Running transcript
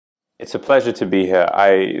It's a pleasure to be here.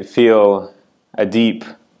 I feel a deep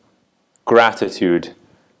gratitude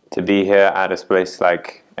to be here at a place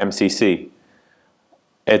like MCC.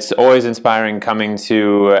 It's always inspiring coming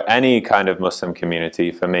to any kind of Muslim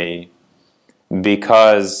community for me,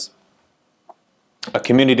 because a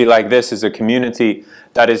community like this is a community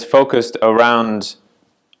that is focused around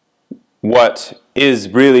what is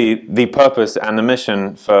really the purpose and the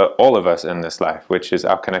mission for all of us in this life, which is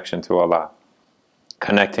our connection to Allah,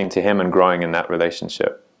 connecting to Him and growing in that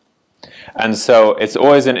relationship. And so it's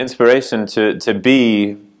always an inspiration to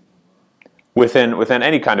be within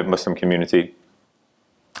any kind of Muslim community,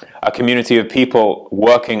 a community of people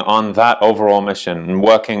working on that overall mission and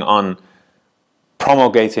working on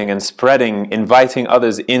promulgating and spreading, inviting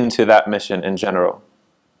others into that mission in general.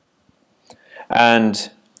 And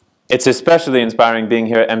it's especially inspiring being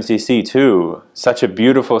here at MCC too. Such a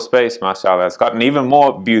beautiful space, mashallah. It's gotten even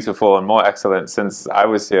more beautiful and more excellent since I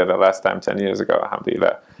was here the last time 10 years ago,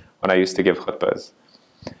 alhamdulillah, when I used to give khutbahs.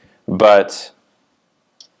 But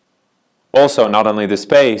also not only the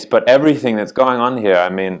space, but everything that's going on here. I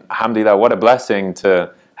mean, alhamdulillah, what a blessing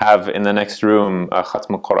to have in the next room a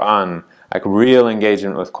Khatm al-Quran, like real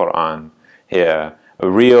engagement with Quran here, a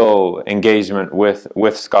real engagement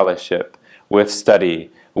with scholarship, with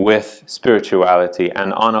study, with spirituality,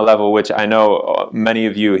 and on a level which I know many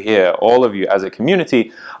of you here, all of you as a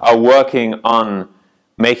community, are working on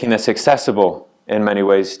making this accessible in many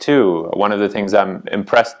ways too. One of the things I'm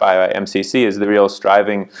impressed by at MCC is the real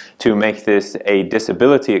striving to make this a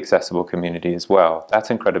disability accessible community as well. That's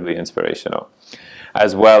incredibly inspirational.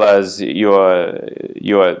 As well as your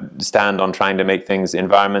stand on trying to make things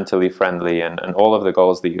environmentally friendly and all of the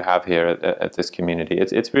goals that you have here at this community.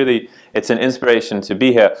 It's an inspiration to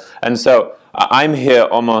be here. And so I'm here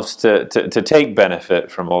almost to take benefit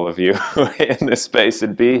from all of you in this space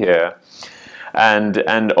and be here.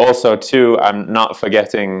 And also too, I'm not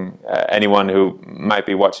forgetting anyone who might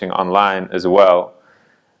be watching online as well.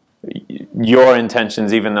 Your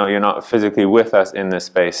intentions, even though you're not physically with us in this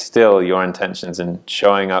space, still your intentions in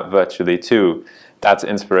showing up virtually too, that's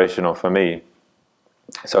inspirational for me.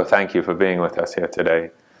 So thank you for being with us here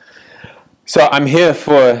today. So I'm here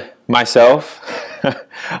for myself.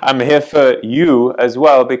 I'm here for you as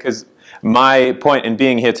well, because my point in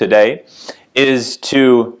being here today is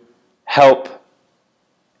to help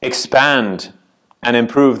expand and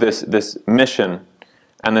improve this mission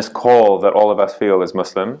and this call that all of us feel as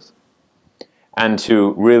Muslims, and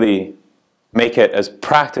to really make it as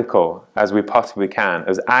practical as we possibly can,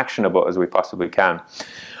 as actionable as we possibly can.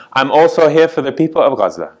 I'm also here for the people of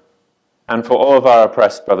Gaza and for all of our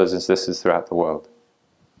oppressed brothers and sisters throughout the world.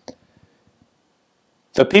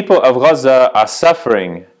 The people of Gaza are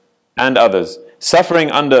suffering, and others,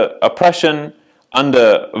 suffering under oppression,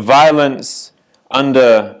 under violence,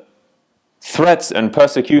 under threats and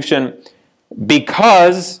persecution,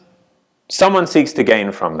 because someone seeks to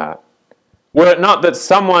gain from that. Were it not that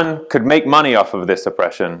someone could make money off of this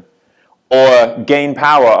oppression, or gain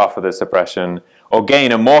power off of this oppression, or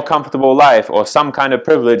gain a more comfortable life, or some kind of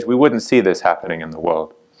privilege, we wouldn't see this happening in the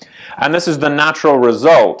world. And this is the natural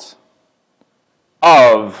result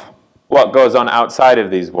of what goes on outside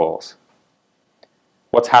of these walls.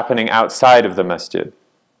 What's happening outside of the masjid.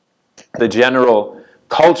 The general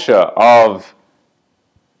culture of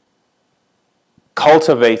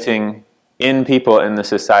cultivating in people in the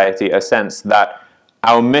society a sense that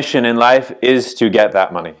our mission in life is to get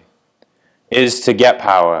that money, is to get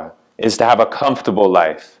power, is to have a comfortable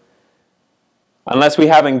life. Unless we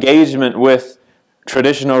have engagement with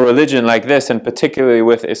traditional religion like this, and particularly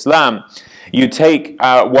with Islam, you take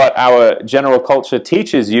what our general culture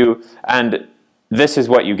teaches you, and this is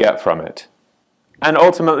what you get from it. And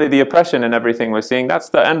ultimately the oppression and everything we're seeing, that's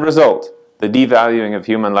the end result. The devaluing of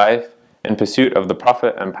human life in pursuit of the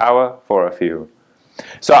profit and power for a few.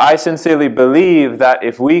 So I sincerely believe that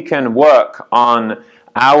if we can work on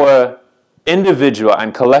our individual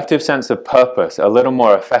and collective sense of purpose a little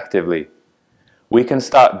more effectively, we can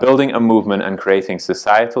start building a movement and creating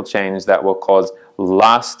societal change that will cause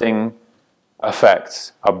lasting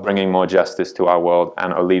effects of bringing more justice to our world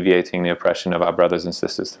and alleviating the oppression of our brothers and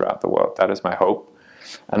sisters throughout the world. That is my hope,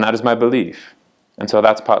 and that is my belief. And so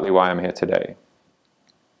that's partly why I'm here today.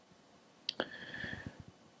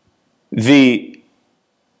 The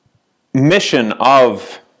mission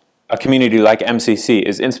of a community like MCC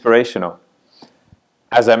is inspirational,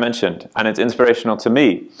 as I mentioned, and it's inspirational to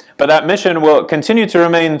me. But that mission will continue to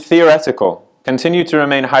remain theoretical, continue to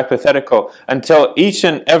remain hypothetical, until each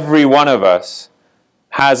and every one of us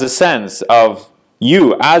has a sense of,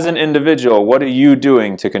 you as an individual, what are you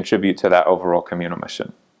doing to contribute to that overall communal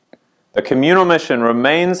mission? The communal mission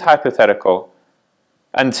remains hypothetical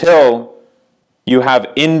until you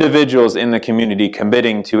have individuals in the community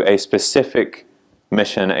committing to a specific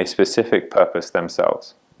mission, a specific purpose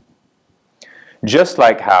themselves. Just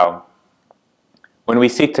like how, when we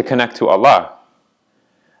seek to connect to Allah,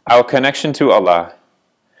 our connection to Allah,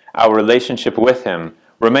 our relationship with Him,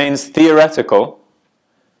 remains theoretical.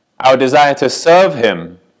 Our desire to serve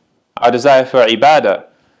Him, our desire for ibadah,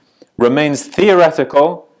 remains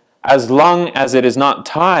theoretical as long as it is not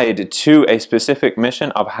tied to a specific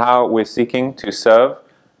mission of how we're seeking to serve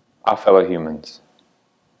our fellow humans.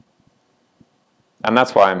 And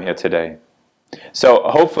that's why I'm here today. So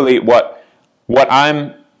hopefully what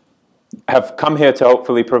I have come here to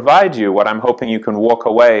hopefully provide you, what I'm hoping you can walk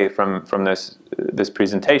away from this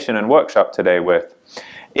presentation and workshop today with,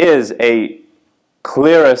 is a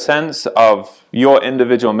clearer sense of your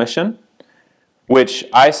individual mission, which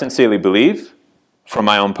I sincerely believe, from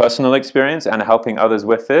my own personal experience and helping others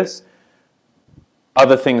with this,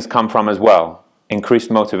 other things come from as well. Increased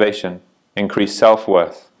motivation, increased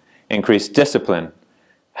self-worth, increased discipline,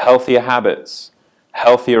 healthier habits,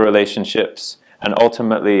 healthier relationships, and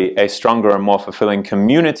ultimately a stronger and more fulfilling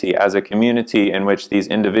community, as a community in which these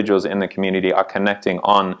individuals in the community are connecting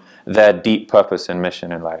on their deep purpose and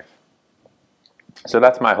mission in life. So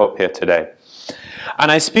that's my hope here today.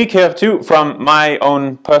 And I speak here too from my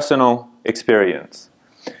own personal experience.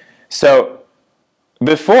 So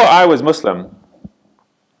before I was Muslim,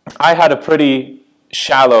 I had a pretty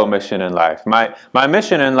shallow mission in life. My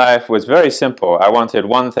mission in life was very simple. I wanted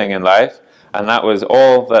one thing in life, and that was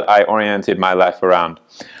all that I oriented my life around.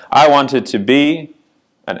 I wanted to be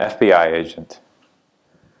an FBI agent.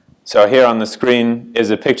 So here on the screen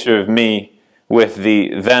is a picture of me with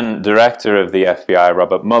the then director of the FBI,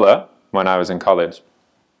 Robert Mueller, when I was in college.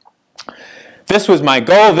 This was my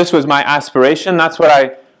goal, this was my aspiration, that's what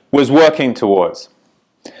I was working towards.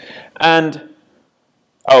 And,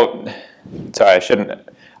 oh, sorry,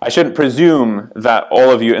 I shouldn't presume that all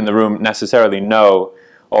of you in the room necessarily know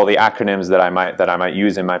all the acronyms that I might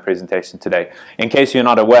use in my presentation today. In case you're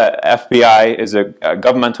not aware, FBI is a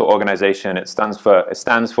governmental organization. It stands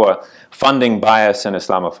for Funding Bias and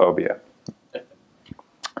Islamophobia.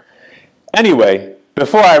 Anyway,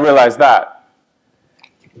 before I realized that,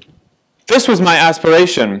 this was my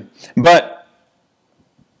aspiration. But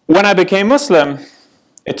when I became Muslim,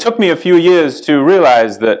 it took me a few years to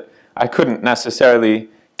realize that I couldn't necessarily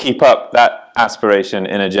keep up that aspiration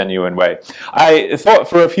in a genuine way. I thought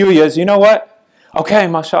for a few years, you know what? Okay,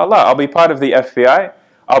 mashallah, I'll be part of the FBI.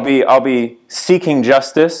 I'll be seeking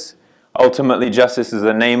justice. Ultimately, justice is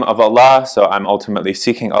the name of Allah, so I'm ultimately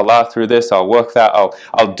seeking Allah through this. I'll work that.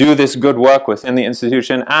 I'll do this good work within the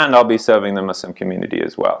institution, and I'll be serving the Muslim community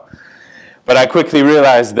as well. But I quickly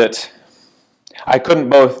realized that I couldn't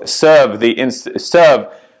both serve this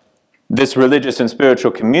religious and spiritual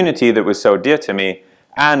community that was so dear to me,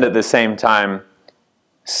 and at the same time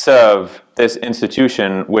serve this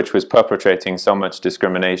institution which was perpetrating so much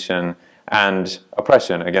discrimination and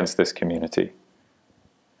oppression against this community.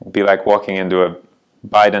 It'd be like walking into a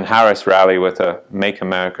Biden-Harris rally with a Make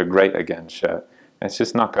America Great Again shirt. It's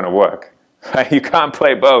just not going to work. You can't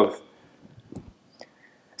play both.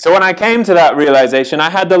 So when I came to that realization, I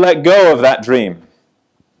had to let go of that dream.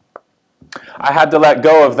 I had to let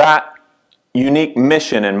go of that unique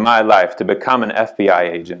mission in my life to become an FBI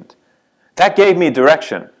agent. That gave me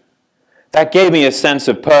direction. That gave me a sense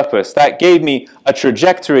of purpose. That gave me a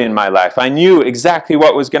trajectory in my life. I knew exactly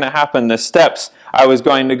what was going to happen, the steps I was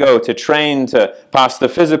going to go to train to pass the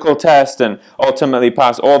physical test and ultimately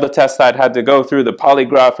pass all the tests I'd had to go through, the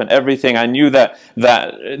polygraph and everything. I knew that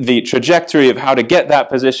the trajectory of how to get that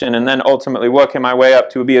position and then ultimately working my way up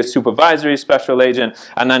to be a supervisory special agent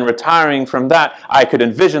and then retiring from that. I could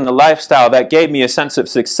envision the lifestyle that gave me a sense of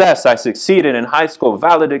success. I succeeded in high school,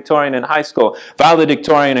 valedictorian in high school,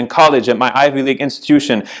 valedictorian in college at my Ivy League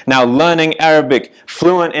institution, now learning Arabic,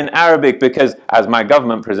 fluent in Arabic because, as my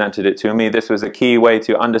government presented it to me, this was a key way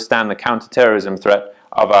to understand the counterterrorism threat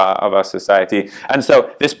of our society. And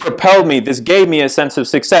so this propelled me, this gave me a sense of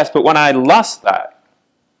success, but when I lost that,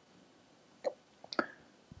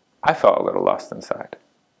 I felt a little lost inside.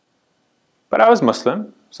 But I was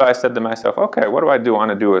Muslim, so I said to myself, okay, what do I want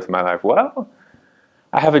to do with my life? Well,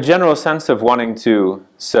 I have a general sense of wanting to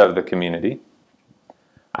serve the community.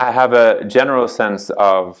 I have a general sense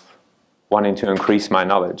of wanting to increase my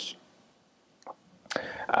knowledge.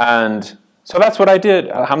 And so that's what I did.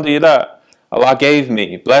 Alhamdulillah, Allah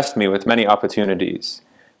blessed me with many opportunities,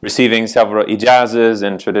 receiving several ijazas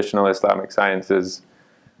in traditional Islamic sciences,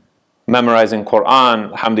 memorizing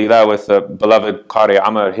Qur'an, alhamdulillah, with the beloved Qari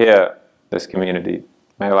Amr here, this community,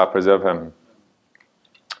 May Allah preserve him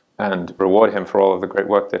and reward him for all of the great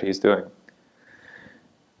work that he's doing.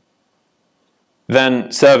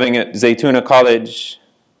 Then serving at Zaytuna College,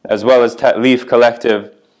 as well as Ta'leef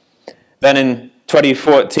Collective. Then in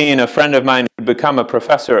 2014, a friend of mine who had become a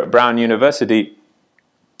professor at Brown University,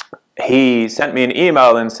 he sent me an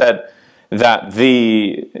email and said that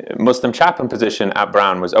the Muslim chaplain position at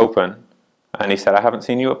Brown was open. And he said, I haven't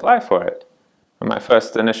seen you apply for it. And my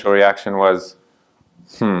first initial reaction was,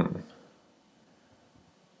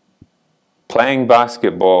 playing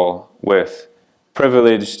basketball with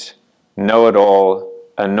privileged, know-it-all,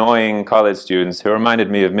 annoying college students, who reminded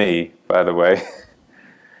me of me, by the way,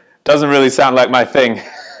 doesn't really sound like my thing.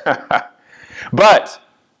 But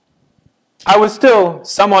I was still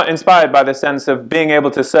somewhat inspired by the sense of being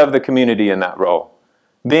able to serve the community in that role,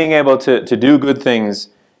 being able to do good things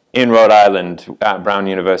in Rhode Island at Brown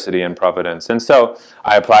University in Providence. And so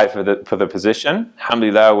I applied for the position.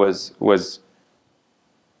 Alhamdulillah, was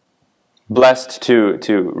blessed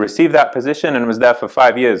to receive that position and was there for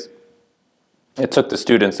 5 years. It took the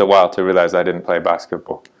students a while to realize I didn't play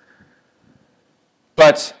basketball.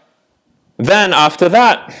 But then after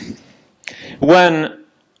that, when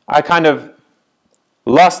I kind of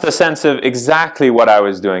lost a sense of exactly what I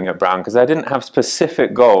was doing at Brown, because I didn't have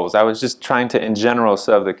specific goals. I was just trying to, in general,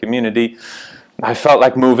 serve the community. I felt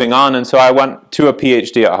like moving on, and so I went to a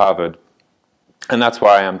PhD at Harvard. And that's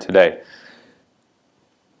where I am today.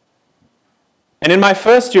 And in my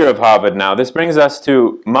first year of Harvard now, this brings us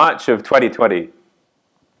to March of 2020.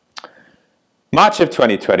 March of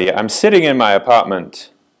 2020, I'm sitting in my apartment.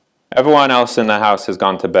 Everyone else in the house has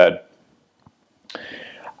gone to bed.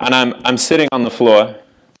 And I'm sitting on the floor,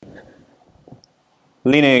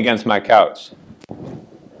 leaning against my couch. And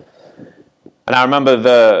I remember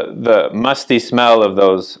the musty smell of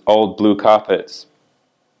those old blue carpets.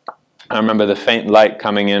 I remember the faint light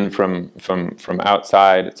coming in from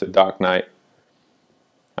outside. It's a dark night.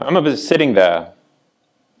 I remember sitting there,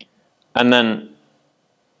 and then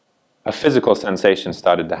a physical sensation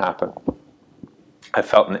started to happen. I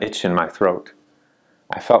felt an itch in my throat.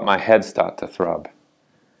 I felt my head start to throb.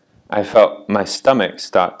 I felt my stomach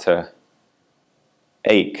start to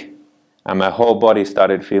ache, and my whole body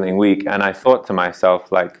started feeling weak. And I thought to myself,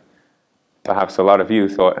 like perhaps a lot of you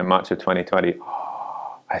thought in March of 2020,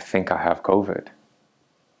 oh, I think I have COVID.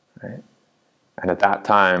 Right? And at that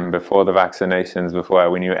time, before the vaccinations, before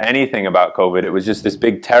we knew anything about COVID, it was just this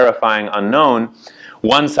big terrifying unknown.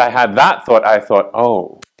 Once I had that thought, I thought,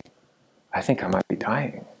 oh, I think I might be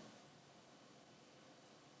dying.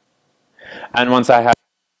 And once I had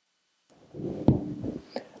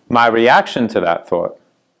my reaction to that thought,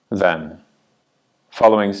 then,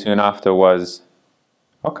 following soon after, was,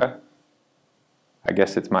 okay, I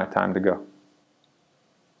guess it's my time to go.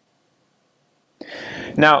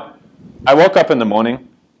 Now, I woke up in the morning,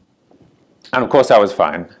 and of course I was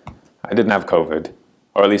fine. I didn't have COVID,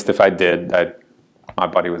 or at least if I did, my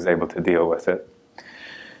body was able to deal with it.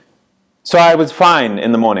 So I was fine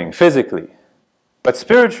in the morning, physically, but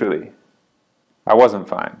spiritually, I wasn't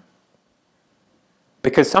fine.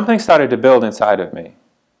 Because something started to build inside of me.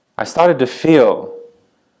 I started to feel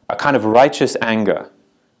a kind of righteous anger,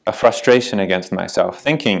 a frustration against myself,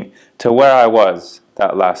 thinking to where I was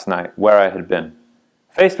that last night, where I had been,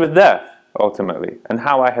 faced with death, ultimately, and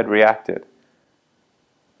how I had reacted.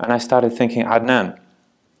 And I started thinking, Adnan,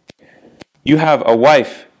 you have a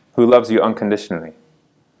wife who loves you unconditionally.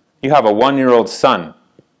 You have a 1-year-old son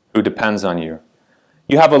who depends on you.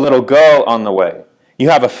 You have a little girl on the way. You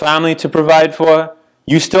have a family to provide for.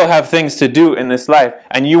 You still have things to do in this life,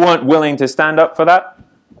 and you weren't willing to stand up for that?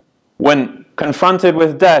 When confronted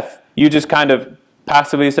with death, you just kind of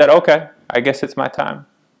passively said, okay, I guess it's my time.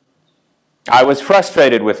 I was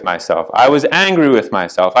frustrated with myself. I was angry with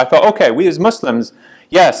myself. I thought, okay, we as Muslims,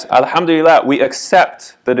 yes, alhamdulillah, we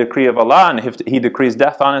accept the decree of Allah, and if He decrees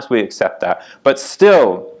death on us, we accept that. But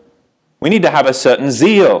still, we need to have a certain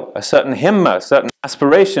zeal, a certain himmah, a certain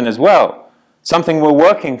aspiration as well, something we're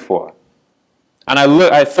working for. And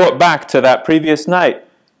I thought back to that previous night,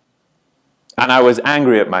 and I was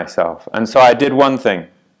angry at myself. And so I did one thing.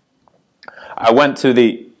 I went to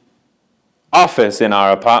the office in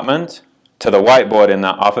our apartment, to the whiteboard in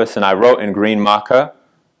that office, and I wrote in green marker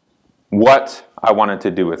what I wanted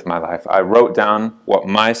to do with my life. I wrote down what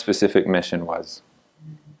my specific mission was.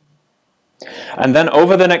 And then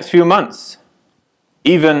over the next few months,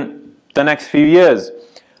 even the next few years,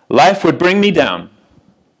 life would bring me down.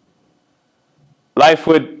 Life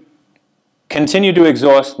would continue to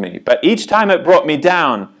exhaust me. But each time it brought me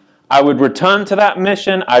down, I would return to that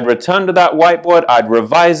mission, I'd return to that whiteboard, I'd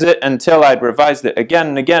revise it until I'd revised it again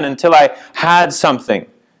and again until I had something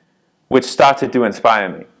which started to inspire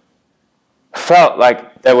me. Felt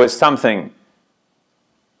like there was something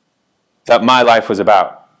that my life was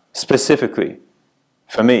about, specifically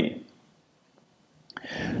for me.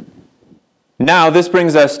 Now, this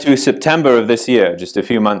brings us to September of this year, just a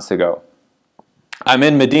few months ago. I'm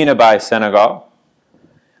in Medina by Senegal.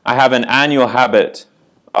 I have an annual habit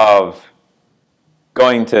of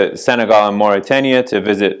going to Senegal and Mauritania to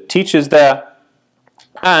visit teachers there.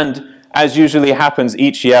 And as usually happens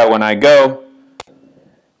each year when I go,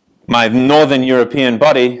 my Northern European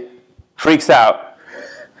body freaks out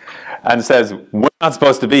and says, we're not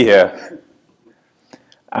supposed to be here.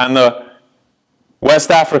 And the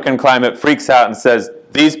West African climate freaks out and says,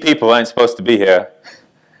 these people ain't supposed to be here.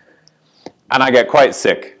 And I get quite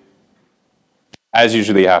sick, as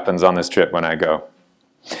usually happens on this trip when I go.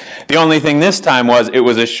 The only thing this time was, it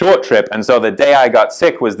was a short trip, and so the day I got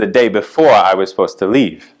sick was the day before I was supposed to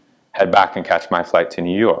leave, head back and catch my flight to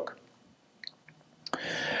New York.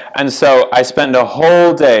 And so I spend a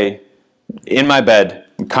whole day in my bed,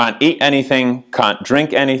 can't eat anything, can't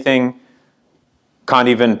drink anything, can't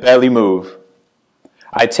even barely move.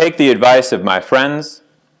 I take the advice of my friends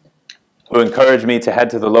who encourage me to head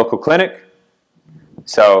to the local clinic.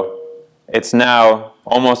 So it's now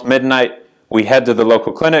almost midnight. We head to the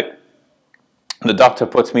local clinic. The doctor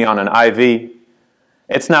puts me on an IV.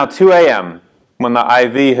 It's now 2 a.m. when the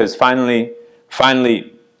IV has finally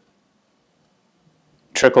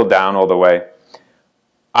trickled down all the way.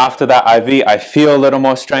 After that IV, I feel a little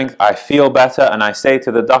more strength. I feel better, and I say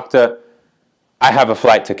to the doctor, I have a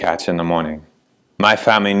flight to catch in the morning. My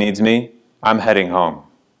family needs me. I'm heading home.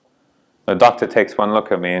 The doctor takes one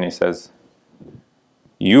look at me and he says,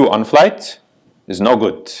 you on flight is no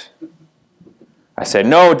good. I say,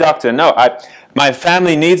 no, doctor, no. My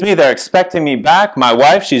family needs me. They're expecting me back. My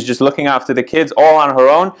wife, she's just looking after the kids all on her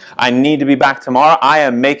own. I need to be back tomorrow. I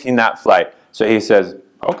am making that flight. So he says,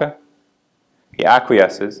 okay. He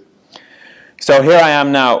acquiesces. So here I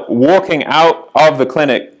am now walking out of the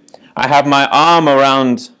clinic. I have my arm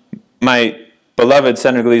around my beloved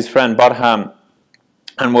Senegalese friend Barham,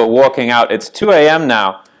 and we're walking out. It's 2 a.m.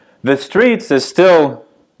 now. The streets are still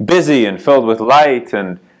busy and filled with light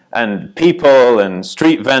and people and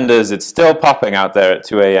street vendors. It's still popping out there at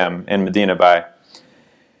 2 a.m. in Medina Bay.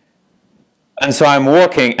 And so I'm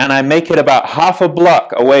walking, and I make it about half a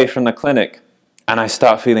block away from the clinic, and I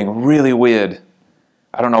start feeling really weird.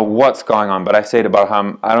 I don't know what's going on, but I say to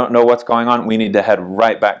Barham, I don't know what's going on. We need to head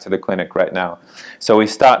right back to the clinic right now. So we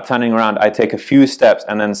start turning around. I take a few steps,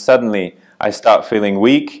 and then suddenly I start feeling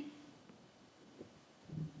weak.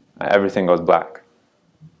 Everything goes black.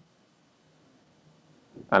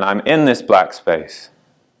 And I'm in this black space.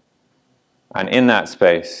 And in that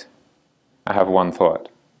space, I have one thought.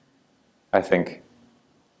 I think,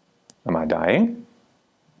 am I dying?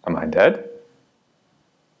 Am I dead?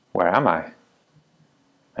 Where am I?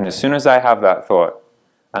 And as soon as I have that thought,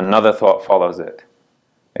 another thought follows it.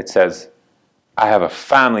 It says, I have a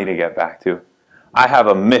family to get back to. I have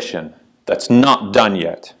a mission that's not done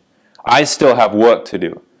yet. I still have work to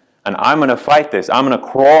do. And I'm going to fight this. I'm going to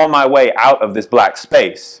crawl my way out of this black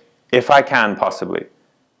space, if I can possibly.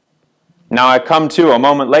 Now I come to a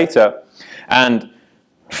moment later, and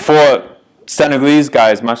 4 Senegalese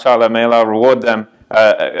guys, mashallah, may Allah reward them,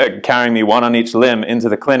 carrying me one on each limb into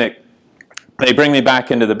the clinic. They bring me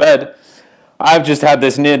back into the bed. I've just had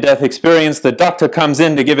this near-death experience. The doctor comes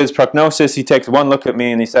in to give his prognosis. He takes one look at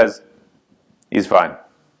me and he says, he's fine.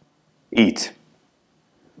 Eat.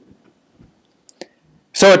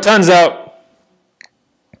 So it turns out,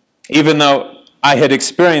 even though I had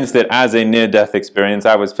experienced it as a near-death experience,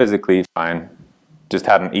 I was physically fine. Just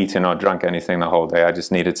hadn't eaten or drunk anything the whole day. I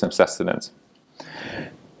just needed some sustenance.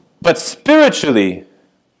 But spiritually,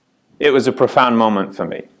 it was a profound moment for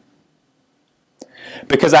me,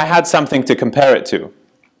 because I had something to compare it to.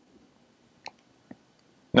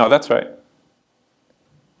 No, that's right.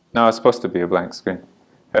 No, it's supposed to be a blank screen.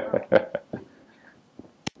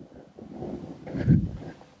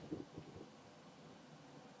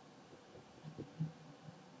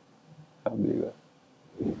 I'll do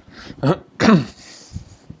that.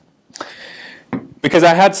 Because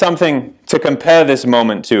I had something to compare this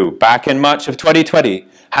moment to. Back in March of 2020,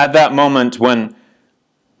 had that moment when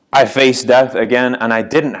I faced death again, and I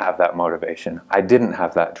didn't have that motivation. I didn't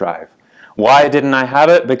have that drive. Why didn't I have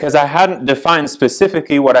it? Because I hadn't defined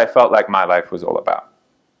specifically what I felt like my life was all about.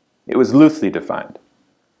 It was loosely defined.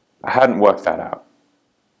 I hadn't worked that out.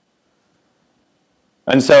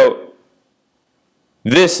 And so,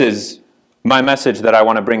 this is my message that I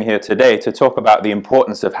want to bring here today, to talk about the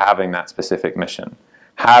importance of having that specific mission,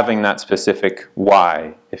 having that specific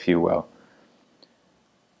why, if you will.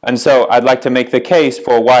 And so I'd like to make the case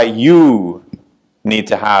for why you need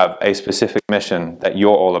to have a specific mission that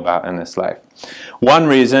you're all about in this life. One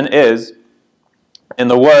reason is, in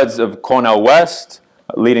the words of Cornel West,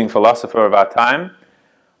 a leading philosopher of our time,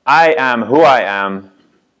 I am who I am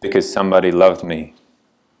because somebody loved me.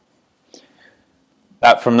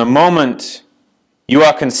 That from the moment you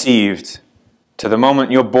are conceived to the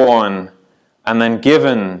moment you're born and then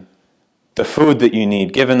given the food that you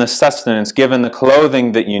need, given the sustenance, given the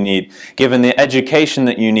clothing that you need, given the education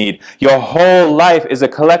that you need, your whole life is a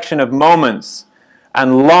collection of moments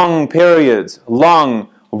and long periods, long,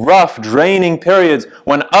 rough, draining periods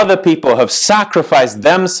when other people have sacrificed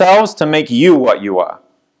themselves to make you what you are.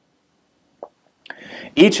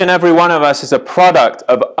 Each and every one of us is a product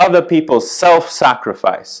of other people's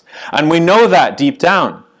self-sacrifice. And we know that deep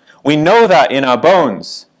down. We know that in our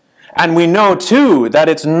bones. And we know too that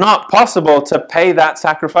it's not possible to pay that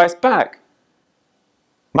sacrifice back.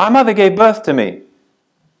 My mother gave birth to me.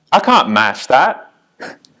 I can't match that.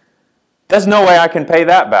 There's no way I can pay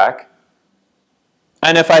that back.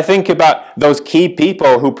 And if I think about those key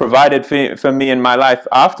people who provided for me in my life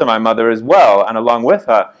after my mother as well, and along with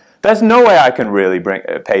her, there's no way I can really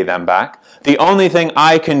pay them back. The only thing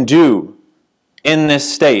I can do in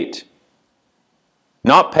this state,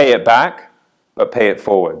 not pay it back, but pay it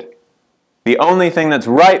forward. The only thing that's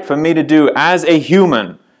right for me to do as a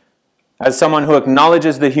human, as someone who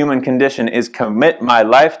acknowledges the human condition, is commit my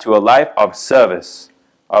life to a life of service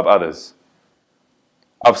of others.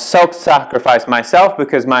 Of self-sacrifice myself,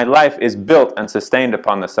 because my life is built and sustained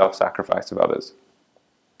upon the self-sacrifice of others.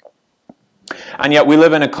 And yet we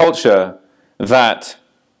live in a culture that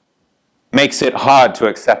makes it hard to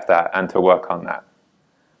accept that and to work on that.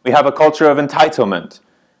 We have a culture of entitlement.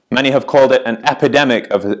 Many have called it an epidemic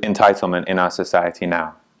of entitlement in our society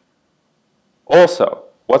now. Also,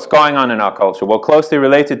 what's going on in our culture? Well, closely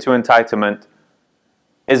related to entitlement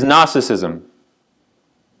is narcissism.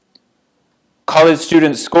 College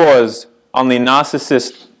student scores on the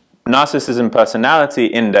Narcissism Personality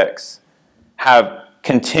Index have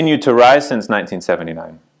continued to rise since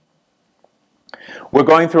 1979. We're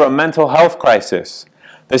going through a mental health crisis.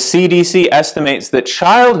 The CDC estimates that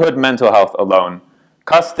childhood mental health alone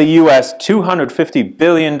costs the US $250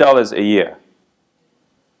 billion a year.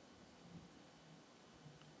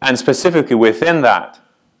 And specifically within that,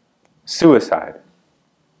 suicide.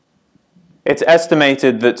 It's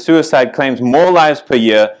estimated that suicide claims more lives per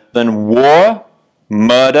year than war,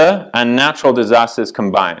 murder, and natural disasters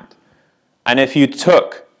combined. And if you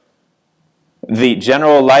took the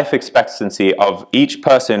general life expectancy of each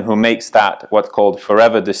person who makes that what's called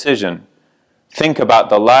forever decision, think about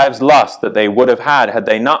the lives lost that they would have had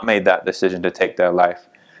they not made that decision to take their life.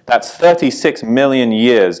 That's 36 million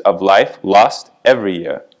years of life lost every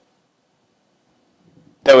year.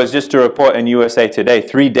 There was just a report in USA Today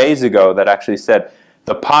 3 days ago that actually said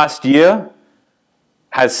the past year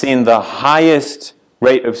has seen the highest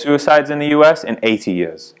rate of suicides in the US in 80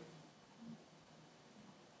 years.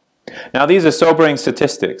 Now these are sobering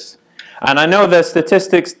statistics, and I know they're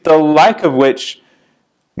statistics the like of which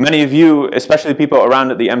many of you, especially people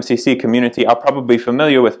around at the MCC community, are probably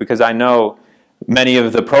familiar with, because I know many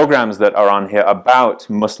of the programs that are on here about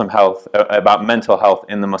Muslim health, about mental health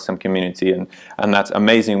in the Muslim community, and that's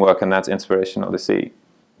amazing work and that's inspirational to see.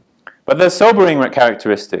 But they're sobering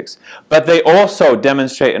characteristics, but they also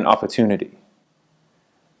demonstrate an opportunity.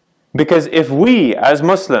 Because if we as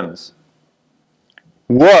Muslims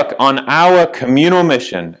work on our communal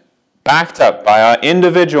mission, backed up by our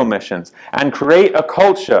individual missions, and create a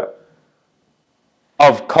culture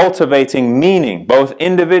of cultivating meaning, both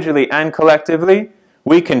individually and collectively,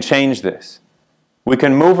 we can change this. We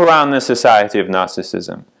can move around the society of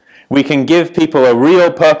narcissism. We can give people a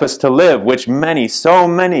real purpose to live, which many, so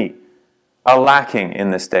many, are lacking in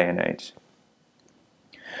this day and age.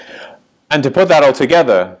 And to put that all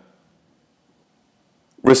together,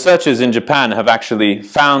 researchers in Japan have actually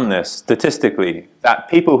found this statistically, that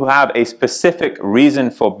people who have a specific reason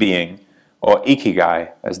for being, or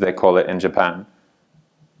ikigai as they call it in Japan,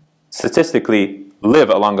 statistically live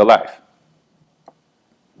a longer life.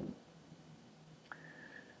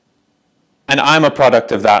 And I'm a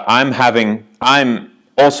product of that. I'm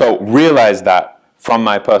also realized that from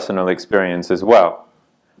my personal experience as well.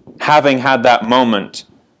 Having had that moment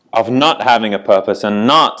of not having a purpose and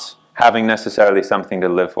not having necessarily something to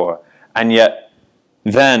live for, and yet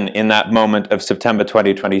then in that moment of September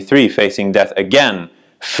 2023, facing death again,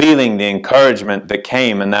 feeling the encouragement that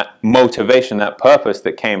came and that motivation, that purpose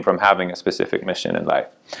that came from having a specific mission in life.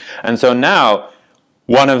 And so now,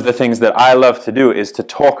 one of the things that I love to do is to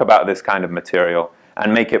talk about this kind of material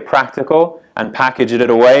and make it practical and package it in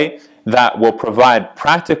a way that will provide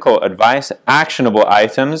practical advice, actionable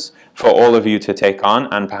items for all of you to take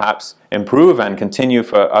on and perhaps improve and continue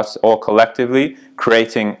for us all collectively,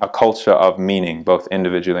 creating a culture of meaning, both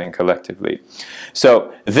individually and collectively.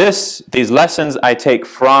 So these lessons I take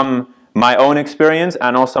from my own experience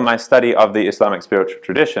and also my study of the Islamic spiritual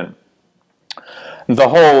tradition. The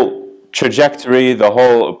whole trajectory, the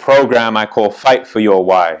whole program I call Fight for Your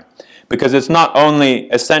Why, because it's not only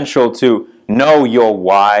essential to know your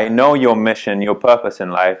why, know your mission, your purpose in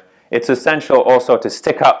life, it's essential also to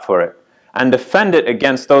stick up for it and defend it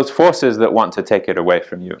against those forces that want to take it away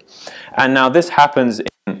from you. And now this happens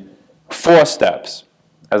in 4 steps,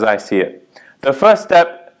 as I see it. The first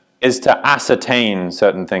step is to ascertain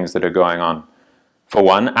certain things that are going on. For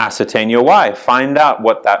one, ascertain your why. Find out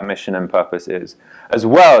what that mission and purpose is. As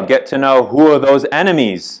well, get to know who are those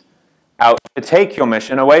enemies out to take your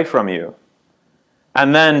mission away from you.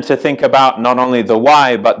 And then to think about not only the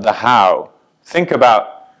why, but the how. Think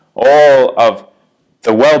about all of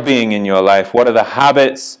the well-being in your life. What are the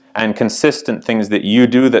habits and consistent things that you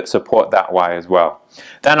do that support that why as well?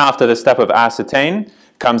 Then after the step of ascertain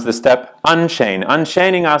comes the step unchain.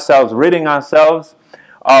 Unchaining ourselves, ridding ourselves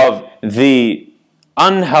of the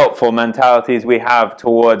unhelpful mentalities we have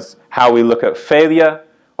towards how we look at failure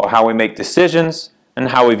or how we make decisions and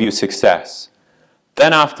how we view success.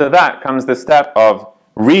 Then after that comes the step of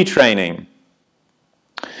retraining.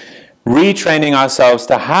 Retraining ourselves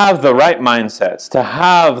to have the right mindsets, to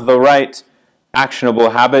have the right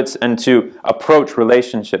actionable habits, and to approach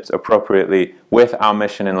relationships appropriately with our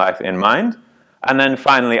mission in life in mind. And then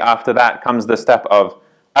finally, after that comes the step of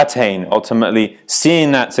attain, ultimately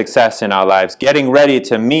seeing that success in our lives, getting ready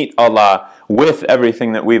to meet Allah with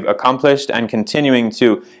everything that we've accomplished, and continuing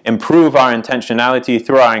to improve our intentionality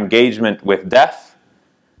through our engagement with death,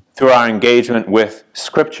 through our engagement with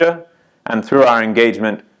scripture, and through our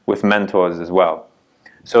engagement with mentors as well.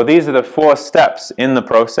 So these are the 4 steps in the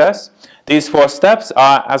process. These 4 steps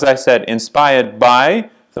are, as I said, inspired by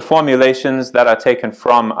the formulations that are taken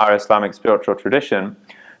from our Islamic spiritual tradition.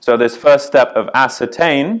 So this first step of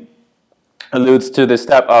ascertain alludes to the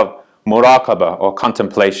step of muraqabah, or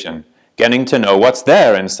contemplation, getting to know what's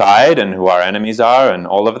there inside and who our enemies are and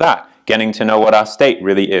all of that, getting to know what our state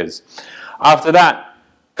really is. After that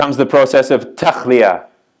comes the process of takhliyah,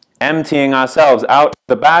 emptying ourselves out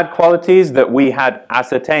the bad qualities that we had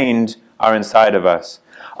ascertained are inside of us.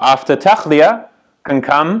 After takhliyah can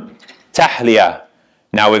come tahliyah.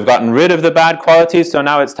 Now we've gotten rid of the bad qualities, so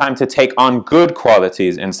now it's time to take on good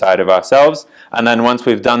qualities inside of ourselves. And then once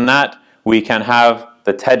we've done that, we can have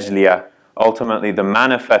the tajliyah, ultimately the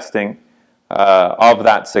manifesting of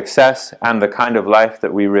that success and the kind of life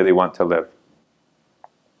that we really want to live.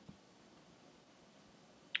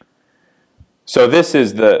 So this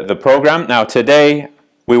is the program. Now today,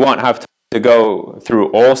 we won't have to go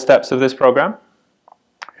through all steps of this program.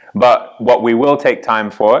 But what we will take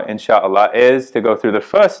time for, inshallah, is to go through the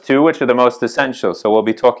first 2, which are the most essential. So we'll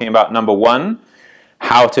be talking about number 1,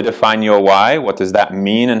 how to define your why. What does that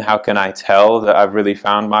mean, and how can I tell that I've really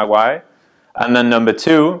found my why? And then number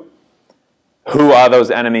 2, who are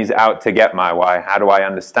those enemies out to get my why? How do I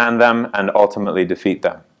understand them and ultimately defeat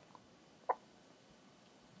them?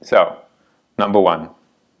 So, number 1,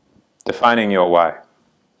 defining your why.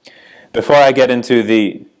 Before I get into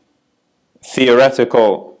the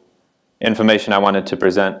theoretical information I wanted to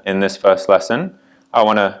present in this first lesson, I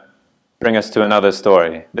want to bring us to another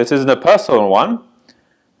story. This isn't a personal one.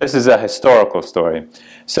 This is a historical story.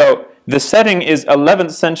 So the setting is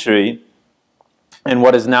 11th century in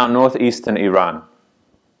what is now northeastern Iran.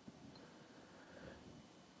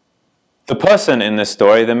 The person in this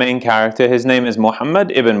story, the main character, his name is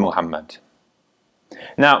Muhammad ibn Muhammad.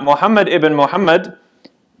 Now, Muhammad ibn Muhammad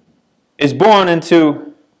is born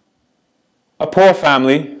into a poor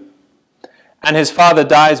family, and his father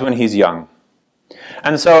dies when he's young.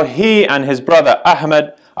 And so he and his brother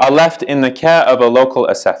Ahmed are left in the care of a local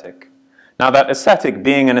ascetic. Now that ascetic,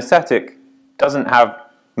 being an ascetic, doesn't have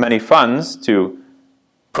many funds to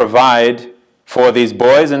provide for these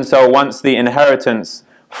boys, and so once the inheritance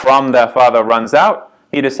from their father runs out,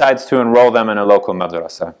 he decides to enroll them in a local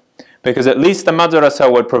madrasa. Because at least the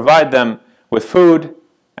madrasa would provide them with food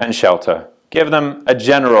and shelter, give them a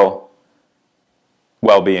general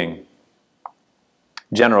well-being,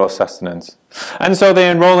 general sustenance. And so they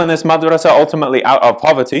enroll in this madrasa ultimately out of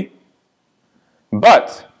poverty.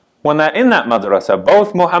 But when they're in that madrasa,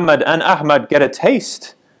 both Muhammad and Ahmad get a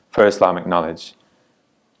taste for Islamic knowledge.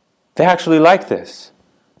 They actually like this,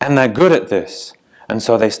 and they're good at this. And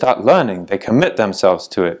so they start learning, they commit themselves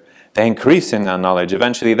to it. They increase in their knowledge.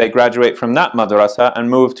 Eventually they graduate from that madrasa and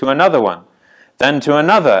move to another one, then to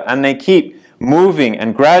another, and they keep moving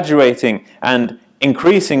and graduating and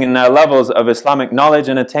increasing in their levels of Islamic knowledge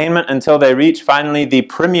and attainment until they reach finally the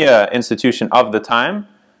premier institution of the time,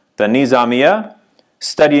 the Nizamiya,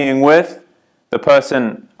 studying with the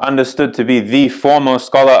person understood to be the foremost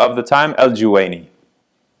scholar of the time, Al-Juwayni.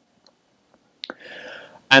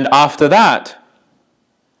 And after that,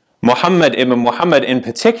 Muhammad ibn Muhammad in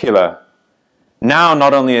particular, now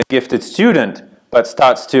not only a gifted student, but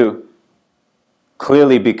starts to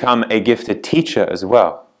clearly become a gifted teacher as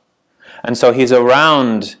well. And so he's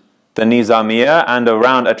around the Nizamiya and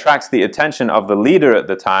attracts the attention of the leader at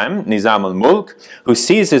the time, Nizam al-Mulk, who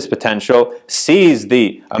sees his potential, sees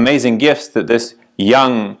the amazing gifts that this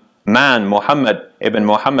young man, Muhammad ibn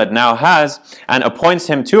Muhammad, now has, and appoints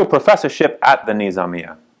him to a professorship at the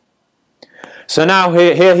Nizamiya. So now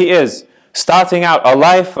here he is, starting out a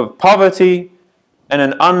life of poverty in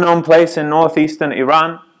an unknown place in northeastern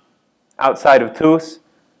Iran, outside of Tus.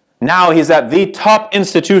 Now he's at the top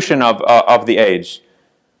institution of the age,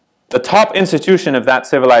 the top institution of that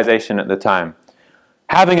civilization at the time,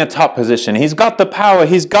 having a top position. He's got the power,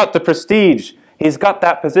 he's got the prestige, he's got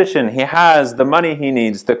that position, he has the money he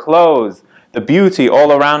needs, the clothes, the beauty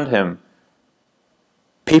all around him.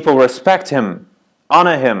 People respect him,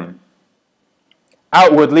 honor him.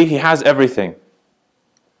 Outwardly, he has everything.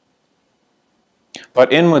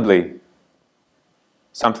 But inwardly,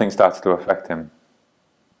 something starts to affect him.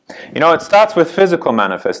 You know, it starts with physical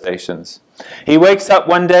manifestations. He wakes up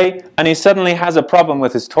one day and he suddenly has a problem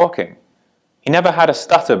with his talking. He never had a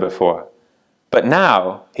stutter before. But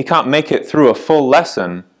now, he can't make it through a full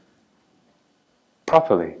lesson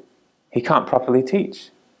properly. He can't properly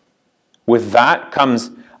teach. With that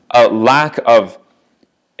comes a lack of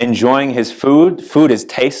enjoying his food. Food is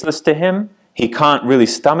tasteless to him. He can't really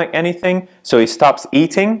stomach anything, so he stops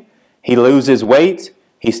eating. He loses weight.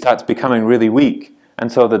 He starts becoming really weak.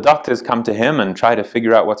 And so the doctors come to him and try to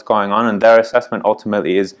figure out what's going on, and their assessment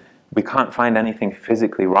ultimately is, we can't find anything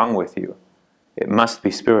physically wrong with you. It must be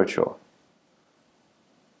spiritual.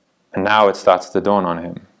 And now it starts to dawn on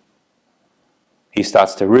him. He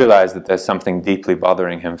starts to realize that there's something deeply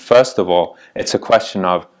bothering him. First of all, it's a question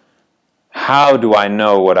of, how do I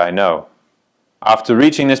know what I know? After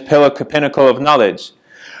reaching this pinnacle of knowledge,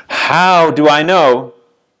 how do I know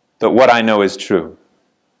that what I know is true?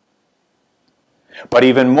 But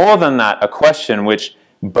even more than that, a question which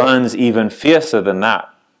burns even fiercer than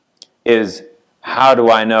that is, how do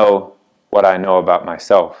I know what I know about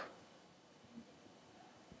myself?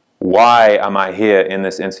 Why am I here in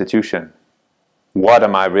this institution? What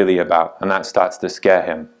am I really about? And that starts to scare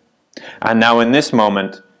him. And now in this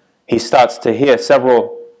moment, he starts to hear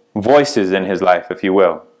several voices in his life, if you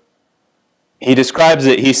will. He describes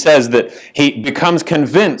it, he says that he becomes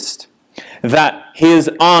convinced that he is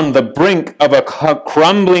on the brink of a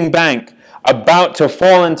crumbling bank, about to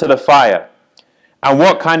fall into the fire. And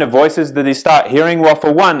what kind of voices did he start hearing? Well,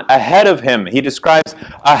 for one, ahead of him, he describes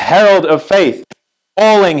a herald of faith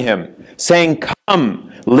calling him, saying,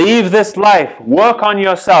 come, leave this life, work on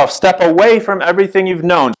yourself, step away from everything you've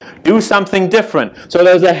known, do something different. So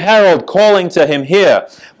there's a herald calling to him here,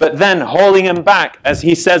 but then holding him back, as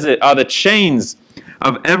he says it, are the chains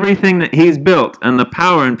of everything that he's built and the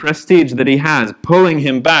power and prestige that he has, pulling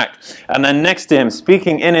him back. And then next to him,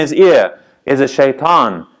 speaking in his ear, is a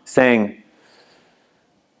shaitan saying,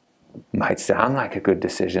 might sound like a good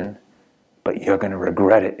decision, but you're going to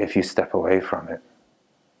regret it if you step away from it.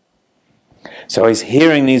 So he's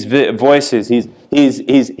hearing these voices,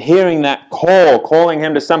 he's hearing that call, calling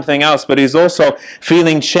him to something else, but he's also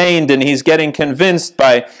feeling chained, and he's getting convinced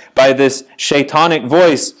by this shaitanic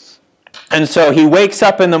voice. And so he wakes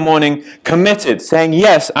up in the morning committed, saying,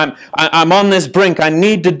 yes, I'm on this brink, I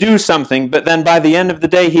need to do something. But then by the end of the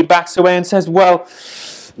day, he backs away and says, well,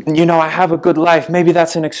 you know, I have a good life. Maybe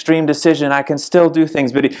that's an extreme decision. I can still do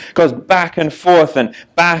things. But he goes back and forth and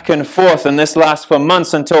back and forth. And this lasts for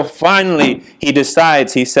months until finally he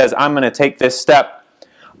decides, he says, I'm going to take this step.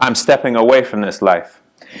 I'm stepping away from this life.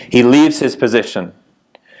 He leaves his position.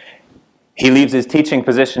 He leaves his teaching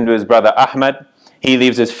position to his brother Ahmed. He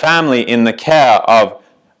leaves his family in the care of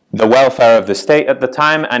the welfare of the state at the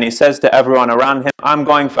time. And he says to everyone around him, I'm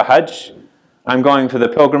going for Hajj. I'm going for the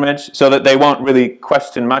pilgrimage, so that they won't really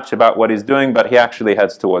question much about what he's doing, but he actually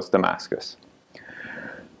heads towards Damascus.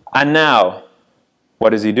 And now,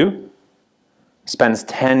 what does he do? Spends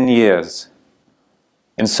 10 years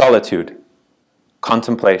in solitude,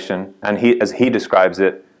 contemplation, and as he describes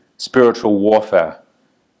it, spiritual warfare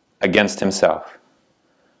against himself.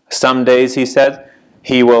 Some days, he said,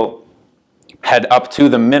 he will head up to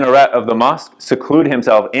the minaret of the mosque, seclude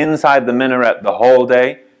himself inside the minaret the whole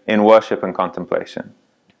day in worship and contemplation.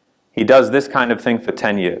 He does this kind of thing for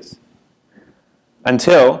 10 years.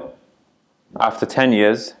 Until, after 10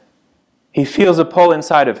 years, he feels a pull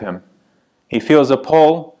inside of him. He feels a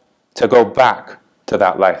pull to go back to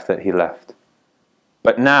that life that he left.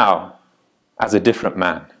 But now, as a different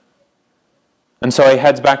man. And so he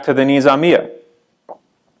heads back to the Nizamiya.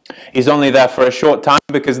 He's only there for a short time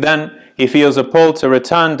because then he feels a pull to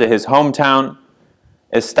return to his hometown,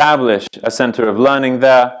 establish a center of learning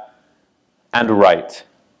there, and write.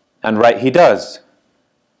 And write he does.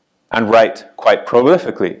 And write quite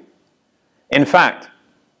prolifically. In fact,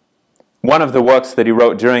 one of the works that he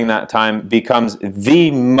wrote during that time becomes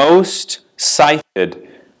the most cited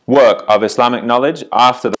work of Islamic knowledge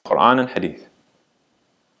after the Quran and Hadith.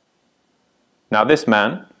 Now this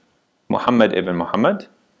man, Muhammad ibn Muhammad,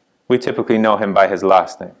 we typically know him by his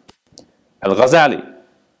last name, Al-Ghazali.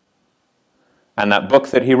 And that book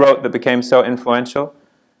that he wrote that became so influential,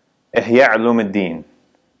 Ihya' Ulum ad-Din,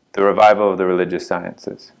 the revival of the religious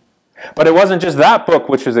sciences. But it wasn't just that book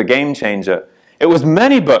which was a game changer. It was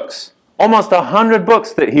many books, almost 100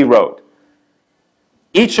 books that he wrote.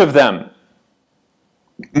 Each of them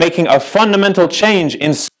making a fundamental change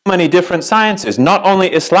in so many different sciences, not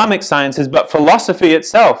only Islamic sciences, but philosophy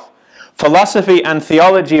itself, philosophy and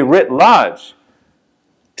theology writ large.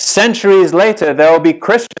 Centuries later, there will be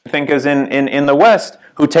Christian thinkers in the West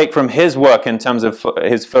who take from his work in terms of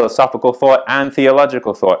his philosophical thought and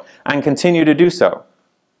theological thought, and continue to do so.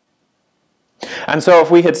 And so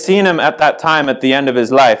if we had seen him at that time, at the end of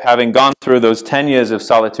his life, having gone through those 10 years of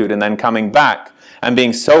solitude and then coming back and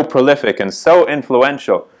being so prolific and so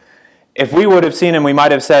influential, if we would have seen him, we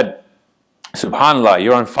might have said, SubhanAllah,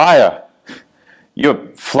 you're on fire.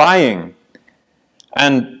 You're flying.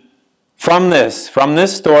 And from this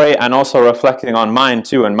story, and also reflecting on mine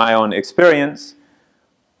too and my own experience,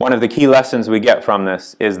 one of the key lessons we get from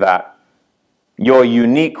this is that your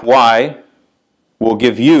unique why will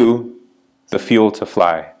give you the fuel to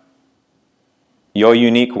fly. Your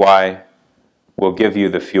unique why will give you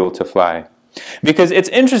the fuel to fly. Because it's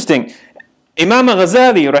interesting, Imam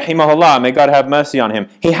Ghazali, rahimahullah, may God have mercy on him,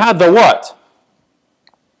 he had the what?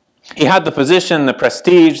 He had the position, the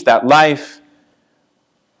prestige, that life,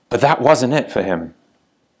 but that wasn't it for him.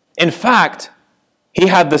 In fact, he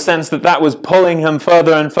had the sense that that was pulling him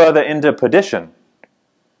further and further into perdition,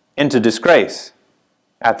 into disgrace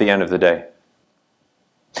at the end of the day.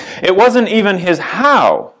 It wasn't even his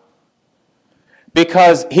how,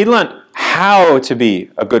 because he learned how to be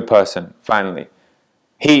a good person, finally.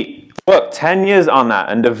 He worked 10 years on that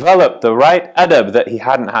and developed the right adab that he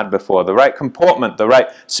hadn't had before, the right comportment, the right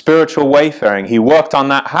spiritual wayfaring. He worked on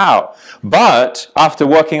that how. But after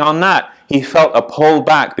working on that, he felt a pull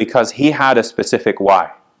back because he had a specific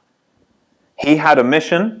why. He had a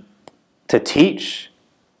mission to teach,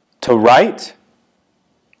 to write,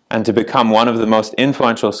 and to become one of the most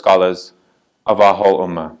influential scholars of our whole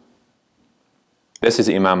ummah. This is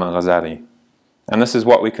Imam al-Ghazali. And this is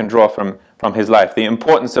what we can draw from his life, the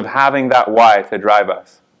importance of having that why to drive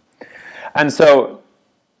us. And so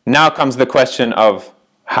now comes the question of,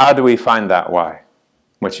 how do we find that why?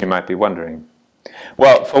 Which you might be wondering.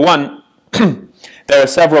 Well, for one, there are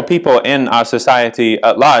several people in our society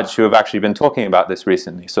at large who have actually been talking about this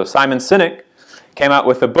recently. So Simon Sinek came out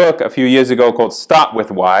with a book a few years ago called Start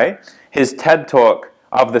With Why. His TED Talk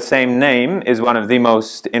of the same name is one of the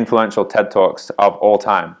most influential TED Talks of all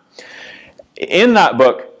time. In that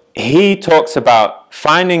book, he talks about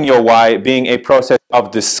finding your why being a process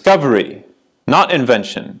of discovery, not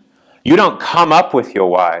invention. You don't come up with your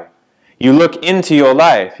why. You look into your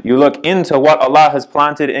life. You look into what Allah has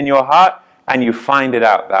planted in your heart, and you find it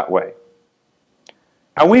out that way.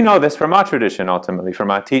 And we know this from our tradition, ultimately,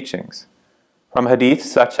 from our teachings. From hadiths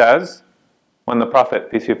such as when the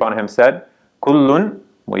Prophet, peace be upon him, said, Kullun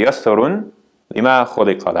muyassarun lima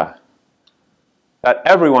khuliqa lah. That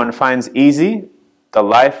everyone finds easy the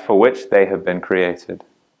life for which they have been created.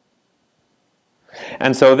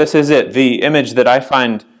 And so this is it. The image that I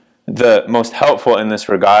find the most helpful in this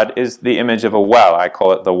regard is the image of a well. I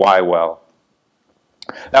call it the why well.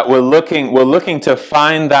 That we're looking to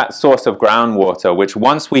find that source of groundwater, which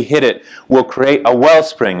once we hit it, will create a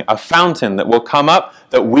wellspring, a fountain that will come up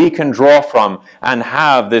that we can draw from and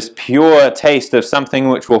have this pure taste of something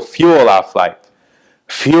which will fuel our flight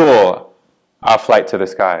to the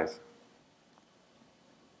skies.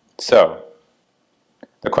 So,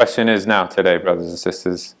 the question is now today, brothers and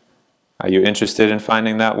sisters, are you interested in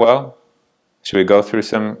finding that well? Should we go through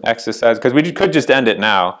some exercise? Because we could just end it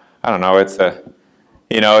now. I don't know, it's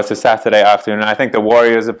a Saturday afternoon. I think the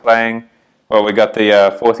Warriors are playing. Well, we got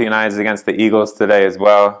the 49ers against the Eagles today as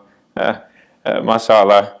well.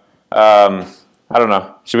 Mashallah. I don't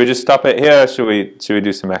know. Should we just stop it here, or should we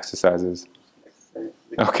do some exercises?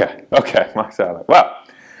 Okay, mashallah.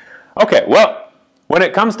 Well, when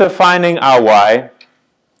it comes to finding our why,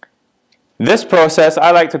 this process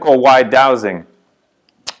I like to call why dowsing.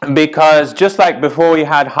 Because just like before we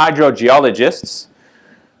had hydrogeologists,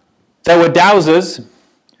 there were dowsers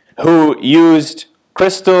who used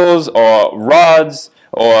crystals or rods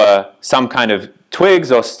or some kind of twigs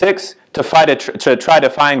or sticks to try to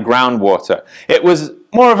find groundwater. It was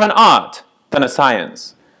more of an art than a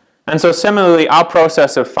science. And so similarly, our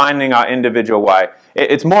process of finding our individual why,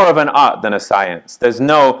 it's more of an art than a science. There's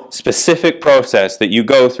no specific process that you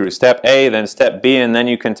go through, step A, then step B, and then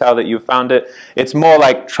you can tell that you found it. It's more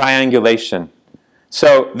like triangulation.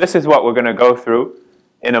 So this is what we're going to go through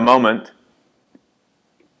in a moment.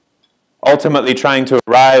 Ultimately trying to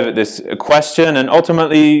arrive at this question, and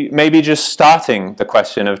ultimately maybe just starting the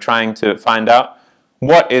question of trying to find out,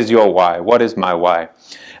 what is your why? What is my why?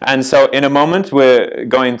 And so in a moment we're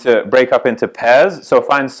going to break up into pairs, so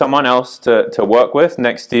find someone else to work with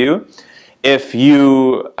next to you. If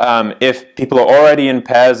people are already in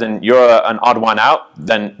pairs and you're an odd one out,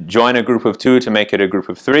 then join a group of 2 to make it a group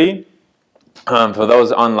of 3. For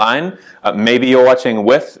those online, maybe you're watching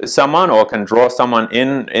with someone or can draw someone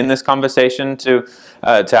in this conversation to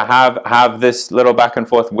have this little back and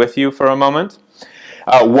forth with you for a moment.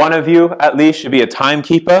 One of you at least should be a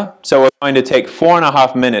timekeeper, so we're going to take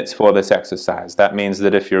 4.5 minutes for this exercise. That means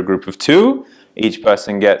that if you're a group of 2, each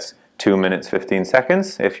person gets 2 minutes 15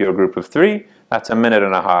 seconds. If you're a group of 3, that's 1.5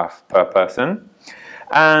 minutes per person.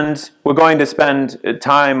 And we're going to spend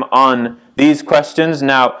time on these questions.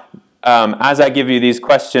 Now, as I give you these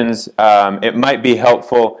questions, it might be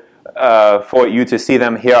helpful for you to see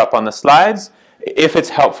them here up on the slides. If it's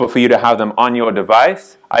helpful for you to have them on your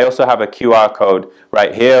device, I also have a QR code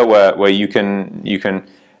right here where you can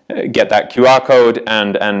get that QR code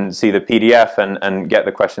and see the PDF and get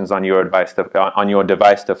the questions on your device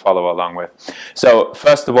to follow along with. So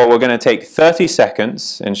first of all, we're going to take 30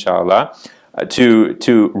 seconds, inshallah,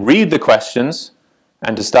 to read the questions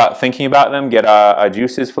and to start thinking about them, get our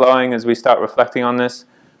juices flowing as we start reflecting on this,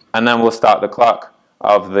 and then we'll start the clock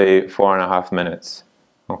of the 4.5 minutes.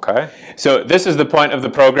 Okay? So this is the point of the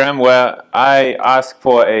program where I ask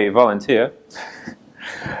for a volunteer.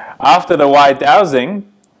 After the why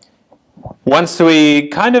dowsing, once we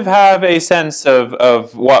kind of have a sense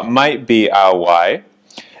of what might be our why,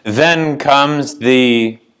 then comes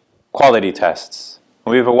the quality tests.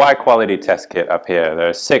 We have a why quality test kit up here. There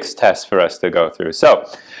are 6 tests for us to go through. So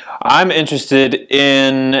I'm interested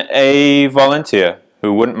in a volunteer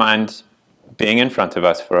who wouldn't mind being in front of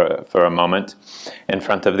us for a moment, in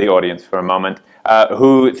front of the audience for a moment,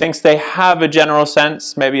 who thinks they have a general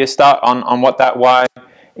sense, maybe a start on what that why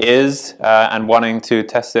is, and wanting to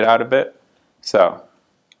test it out a bit. So,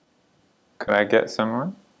 could I get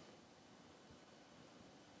someone?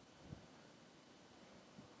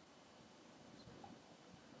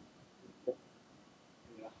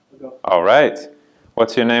 All right.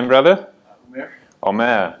 What's your name, brother? Omer.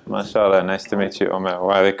 Omer. MashaAllah. Nice to meet you, Omer.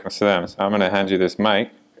 Wa alaikum assalam. So I'm going to hand you this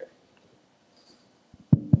mic.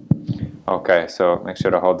 Okay, so make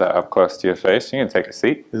sure to hold that up close to your face. You can take a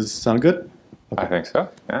seat. Does this sound good? I think so,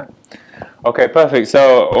 yeah. Okay, perfect.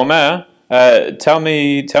 So, Omer, tell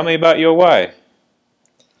me about your why.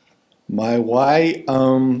 My why,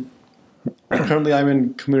 currently I'm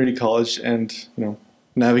in community college and,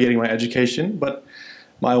 navigating my education, but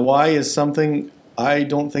my why is something I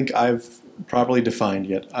don't think I've properly defined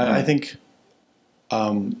yet. I think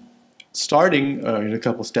starting in a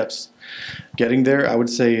couple steps, getting there, I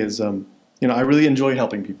would say is, I really enjoy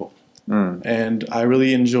helping people. And I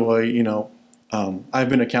really enjoy, I've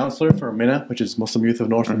been a counselor for MENA, which is Muslim Youth of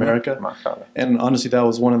North America. MashaAllah. And honestly, that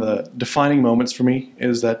was one of the defining moments for me,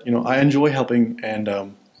 is that, I enjoy helping and,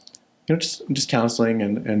 just counseling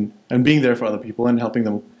and being there for other people and helping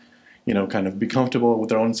them, kind of be comfortable with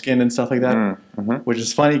their own skin and stuff like that, which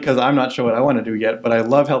is funny because I'm not sure what I want to do yet, but I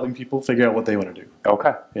love helping people figure out what they want to do.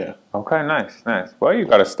 Okay. Yeah. Okay, nice. Well, you've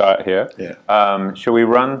got to start here. Yeah. Should we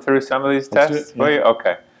run through some of these tests for you? Yeah.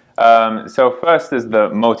 Okay. So first is the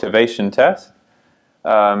motivation test.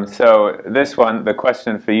 So this one, the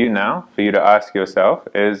question for you now, for you to ask yourself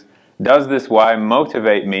is, does this why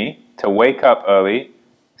motivate me to wake up early,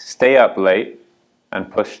 stay up late,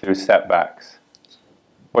 and push through setbacks?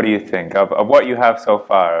 What do you think of what you have so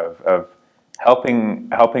far of helping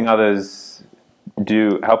others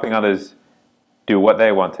do what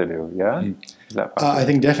they want to do? Yeah, is that possible? I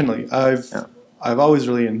think definitely. I've always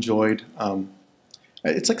really enjoyed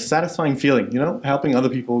it's like a satisfying feeling, you know, helping other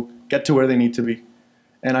people get to where they need to be.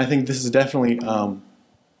 And I think this is definitely,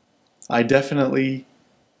 I definitely,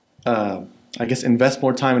 I guess, invest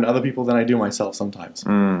more time in other people than I do myself sometimes.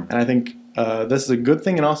 And I think this is a good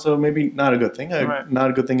thing, and also maybe not a good thing. Not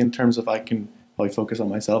a good thing in terms of I can probably focus on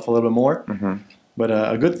myself a little bit more, but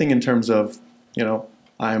a good thing in terms of, you know,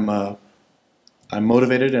 I'm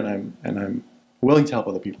motivated and I'm willing to help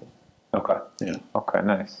other people. Okay. Yeah. Okay,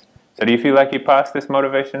 nice. So do you feel like you passed this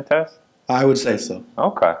motivation test? I would say so.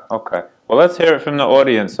 Okay, okay. Well, let's hear it from the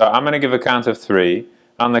audience. So I'm going to give a count of 3.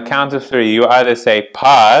 On the count of 3, you either say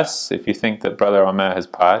pass, if you think that Brother Omer has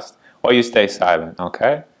passed, or you stay silent,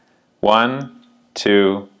 okay? 1,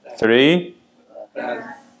 2, 3.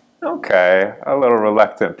 Okay, a little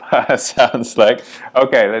reluctant pass, sounds like.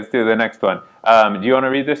 Okay, let's do the next one. Do you want to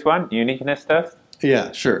read this one? Uniqueness test?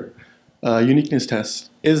 Yeah, sure. Uniqueness test.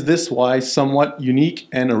 Is this why somewhat unique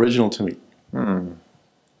and original to me?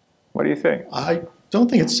 What do you think? I don't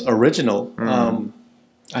think it's original.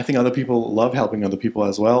 I think other people love helping other people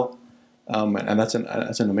as well, and that's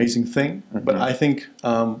an amazing thing. But I think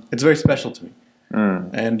it's very special to me,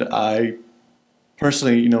 and I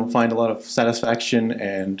personally, you know, find a lot of satisfaction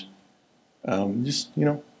and just, you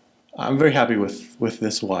know, I'm very happy with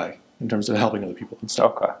this why in terms of helping other people and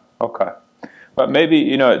stuff. Okay, okay. But maybe,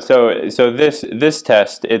 you know, so this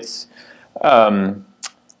test, it's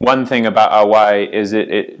one thing about our why is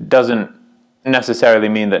it doesn't necessarily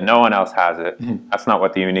mean that no one else has it. That's not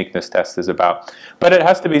what the uniqueness test is about. But it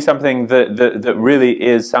has to be something that really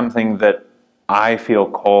is something that I feel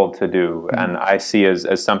called to do, and I see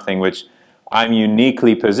as something which I'm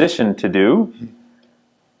uniquely positioned to do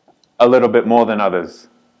a little bit more than others.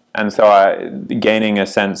 And so gaining a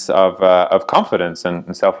sense of confidence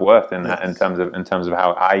and self-worth in terms of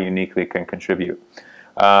how I uniquely can contribute.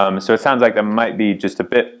 So it sounds like there might be just a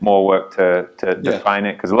bit more work to define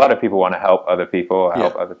it, because a lot of people want to help other people or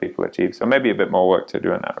help other people achieve. So maybe a bit more work to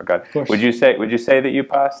do in that regard. Would you say that you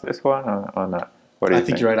passed this one or not? What do you think? I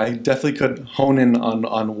think you're right. I definitely could hone in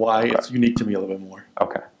on why it's unique to me a little bit more.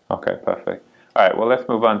 Okay. Okay. Perfect. All right. Well, let's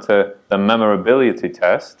move on to the memorability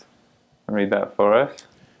test. Read that for us.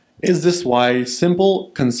 Is this why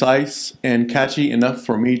simple, concise, and catchy enough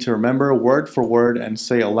for me to remember word for word and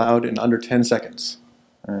say aloud in under 10 seconds?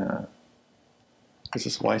 Is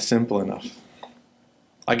this why simple enough?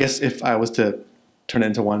 I guess if I was to turn it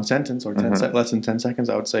into one sentence or less than 10 seconds,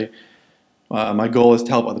 I would say my goal is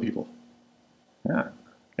to help other people. Yeah.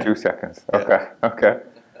 2 seconds. Okay. Okay.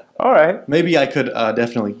 All right. Maybe I could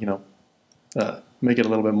definitely, you know, make it a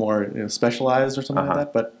little bit more, you know, specialized or something like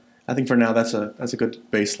that, but I think for now that's a good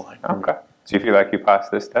baseline. Okay. Do you feel like you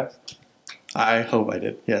passed this test? I hope I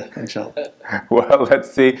did. Yeah, inshallah. Well,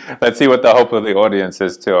 let's see what the hope of the audience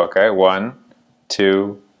is too. Okay, 1,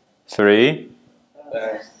 2, 3.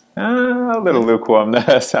 A little lukewarm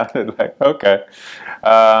there. Sounded like okay.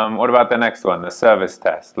 What about the next one, the service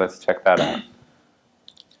test? Let's check that out.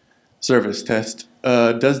 Service test.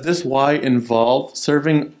 Does this why involve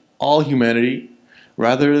serving all humanity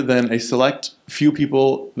rather than a select few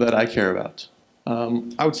people that I care about?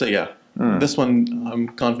 I would say yeah. This one I'm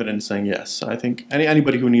confident in saying yes. I think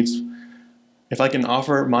anybody who needs, if I can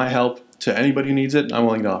offer my help to anybody who needs it, I'm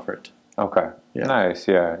willing to offer it. Okay. Yeah. Nice.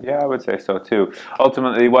 Yeah. Yeah, I would say so too.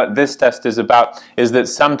 Ultimately, what this test is about is that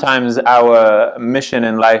sometimes our mission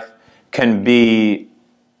in life can be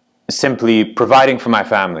simply providing for my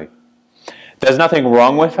family. There's nothing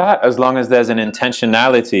wrong with that as long as there's an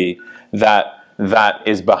intentionality that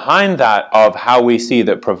is behind that of how we see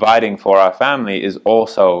that providing for our family is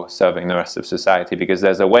also serving the rest of society, because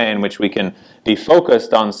there's a way in which we can be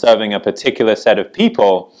focused on serving a particular set of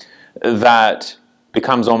people that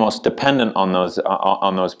becomes almost dependent on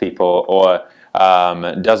those people, or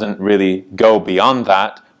doesn't really go beyond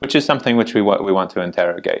that, which is something which we want to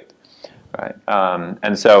interrogate. Right,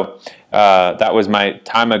 and so that was my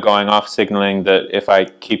timer going off, signaling that if I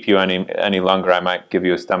keep you any longer, I might give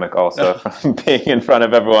you a stomach ulcer from being in front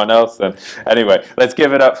of everyone else. And anyway, let's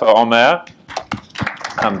give it up for Omer.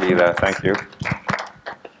 Alhamdulillah, thank you.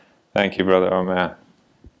 Thank you, Brother Omer.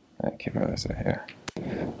 Thank you, Brother Zahir.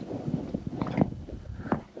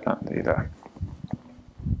 Alhamdulillah.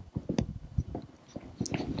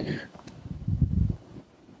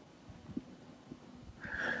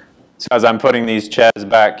 So as I'm putting these chairs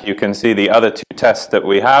back, you can see the other 2 tests that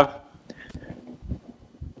we have.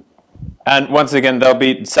 And once again, there'll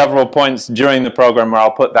be several points during the program where I'll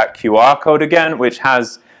put that QR code again, which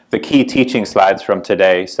has the key teaching slides from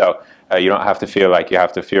today. So you don't have to feel like you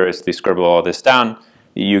have to furiously scribble all this down.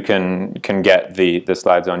 You can get the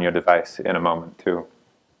slides on your device in a moment too.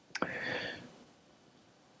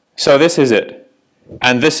 So this is it.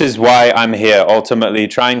 And this is why I'm here, ultimately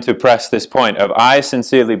trying to press this point of I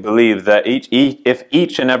sincerely believe that if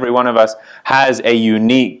each and every one of us has a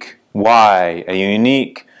unique why, a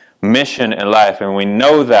unique mission in life, and we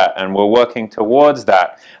know that and we're working towards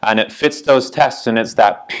that, and it fits those tests and it's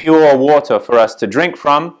that pure water for us to drink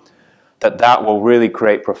from, that will really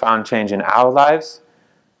create profound change in our lives,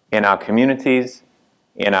 in our communities,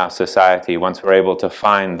 in our society, once we're able to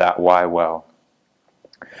find that why well.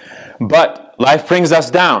 But life brings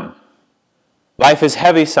us down. Life is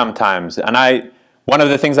heavy sometimes, and one of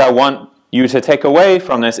the things I want you to take away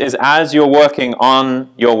from this is, as you're working on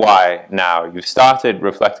your why now, you've started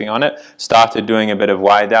reflecting on it, started doing a bit of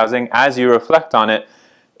why dowsing, as you reflect on it,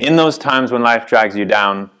 in those times when life drags you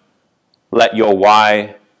down, let your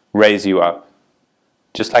why raise you up.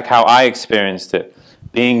 Just like how I experienced it,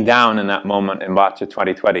 being down in that moment in March of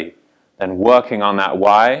 2020, then working on that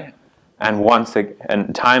why,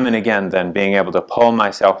 and time and again then being able to pull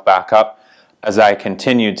myself back up as I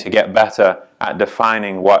continued to get better at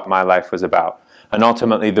defining what my life was about. And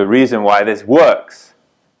ultimately the reason why this works,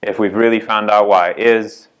 if we've really found our why,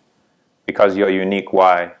 is because your unique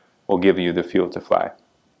why will give you the fuel to fly.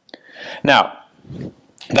 Now,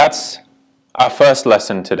 that's our first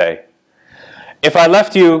lesson today. If I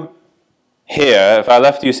left you here, if I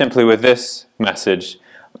left you simply with this message,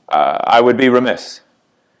 I would be remiss.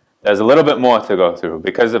 There's a little bit more to go through,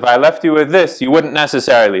 because if I left you with this, you wouldn't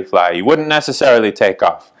necessarily fly, you wouldn't necessarily take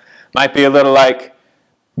off. Might be a little like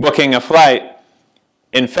booking a flight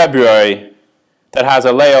in February that has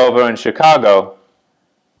a layover in Chicago.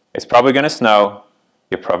 It's probably going to snow,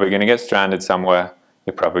 you're probably going to get stranded somewhere,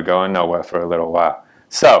 you're probably going nowhere for a little while.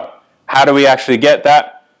 So, how do we actually get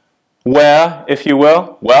that? Where, if you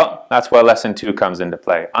will? Well, that's where lesson 2 comes into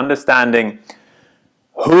play. Understanding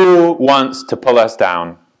who wants to pull us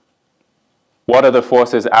down. What are the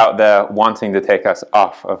forces out there wanting to take us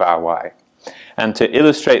off of our why? And to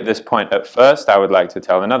illustrate this point at first, I would like to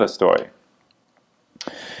tell another story.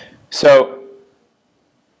 So,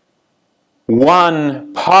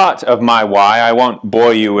 one part of my why, I won't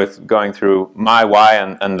bore you with going through my why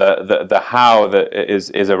and the how that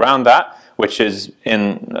is around that, which is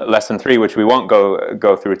in lesson 3, which we won't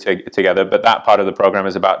go through together, but that part of the program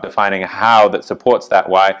is about defining a how that supports that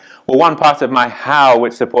why. Well, one part of my how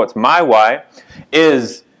which supports my why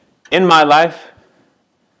is, in my life,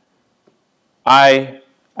 I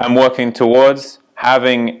am working towards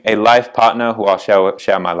having a life partner who I'll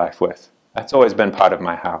share my life with. That's always been part of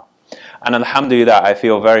my how. And alhamdulillah, I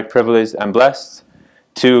feel very privileged and blessed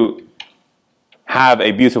to have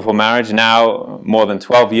a beautiful marriage now, more than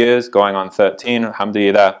 12 years, going on 13,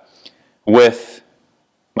 alhamdulillah, with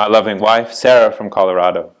my loving wife, Sarah from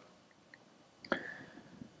Colorado.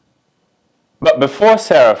 But before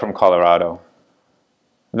Sarah from Colorado,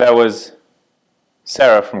 there was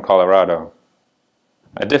Sarah from Colorado,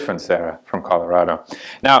 a different Sarah from Colorado.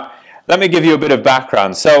 Now, let me give you a bit of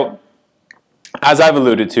background. So, as I've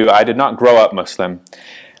alluded to, I did not grow up Muslim.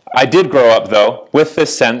 I did grow up, though, with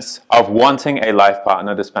this sense of wanting a life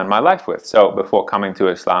partner to spend my life with. So before coming to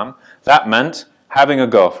Islam, that meant having a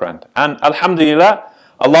girlfriend. And alhamdulillah,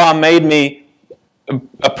 Allah made me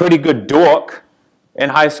a pretty good dork in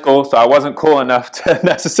high school, so I wasn't cool enough to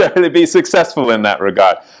necessarily be successful in that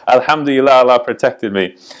regard. Alhamdulillah, Allah protected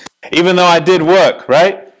me. Even though I did work,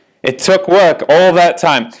 right? It took work all that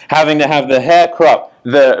time, having to have the hair cropped,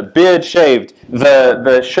 the beard shaved,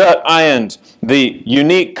 the shirt ironed, the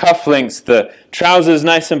unique cufflinks, the trousers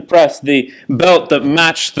nice and pressed, the belt that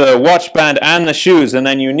matched the watch band and the shoes, and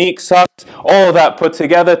then unique socks, all of that put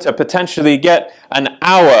together to potentially get an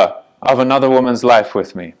hour of another woman's life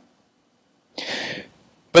with me.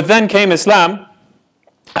 But then came Islam.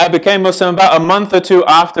 I became Muslim about a month or 2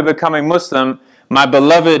 after becoming Muslim. My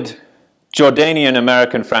beloved Jordanian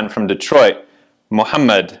American friend from Detroit,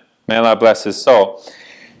 Muhammad, may Allah bless his soul,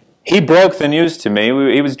 he broke the news to me.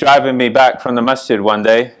 He was driving me back from the masjid one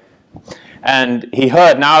day, and he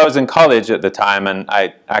heard, now I was in college at the time, and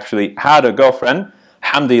I actually had a girlfriend.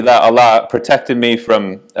 Alhamdulillah, Allah protected me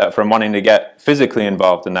from wanting to get physically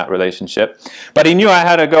involved in that relationship. But he knew I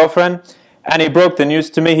had a girlfriend, and he broke the news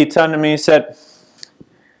to me. He turned to me and said,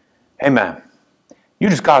 "Hey man, you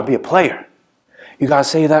just gotta be a player. You gotta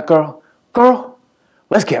say to that girl,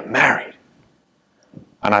 let's get married."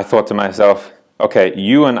 And I thought to myself, okay,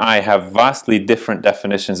 you and I have vastly different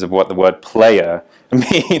definitions of what the word player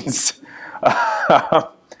means.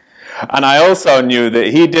 And I also knew that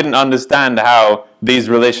he didn't understand how these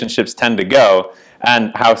relationships tend to go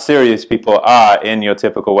and how serious people are in your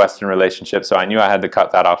typical Western relationship. So I knew I had to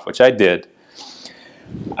cut that off, which I did.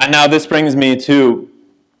 And now this brings me to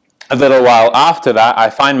a little while after that. I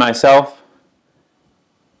find myself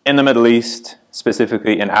in the Middle East,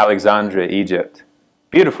 specifically in Alexandria, Egypt.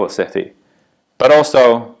 Beautiful city, but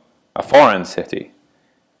also a foreign city,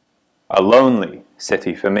 a lonely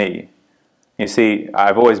city for me. You see,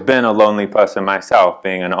 I've always been a lonely person myself,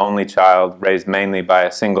 being an only child, raised mainly by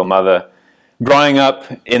a single mother. Growing up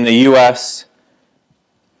in the US,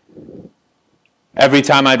 every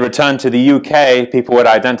time I'd return to the UK, people would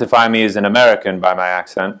identify me as an American by my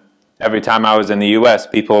accent. Every time I was in the US,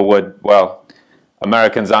 people would, well,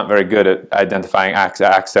 Americans aren't very good at identifying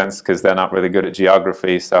accents because they're not really good at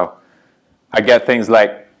geography, so I get things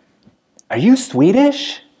like, "Are you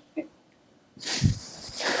Swedish?"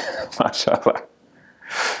 MashaAllah.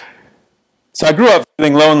 So I grew up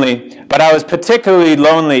feeling lonely, but I was particularly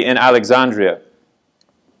lonely in Alexandria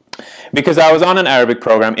because I was on an Arabic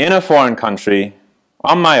program in a foreign country,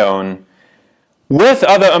 on my own, with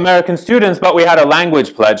other American students, but we had a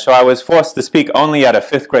language pledge, so I was forced to speak only at a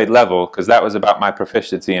 5th grade level, because that was about my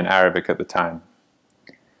proficiency in Arabic at the time.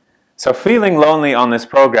 So feeling lonely on this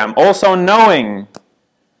program, also knowing,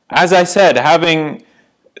 as I said, having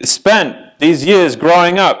spent these years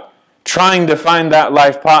growing up, trying to find that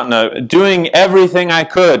life partner, doing everything I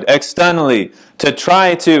could externally to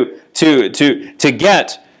try to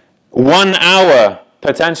get 1 hour,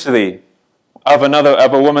 potentially, of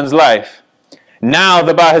a woman's life. Now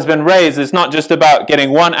the bar has been raised. It's not just about getting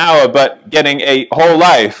 1 hour, but getting a whole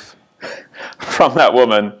life from that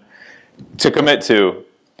woman to commit to.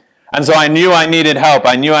 And so I knew I needed help.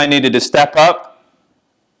 I knew I needed to step up.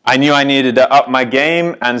 I knew I needed to up my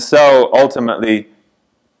game. And so ultimately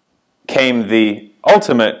came the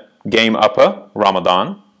ultimate game upper,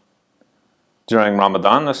 Ramadan. During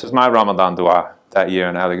Ramadan, this is my Ramadan dua that year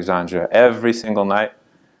in Alexandria. Every single night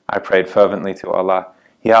I prayed fervently to Allah,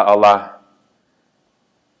 "Ya Allah,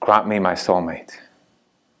 grant me my soulmate."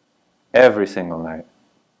 Every single night.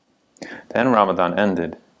 Then Ramadan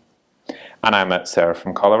ended, and I met Sarah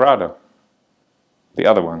from Colorado, the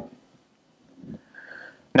other one.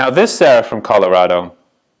 Now this Sarah from Colorado,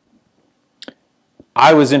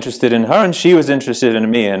 I was interested in her and she was interested in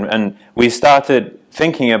me, and we started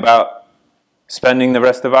thinking about spending the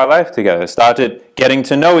rest of our life together, started getting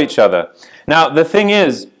to know each other. Now the thing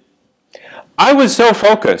is, I was so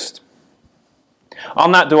focused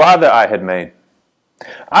on that dua that I had made.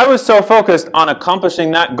 I was so focused on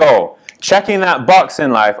accomplishing that goal, checking that box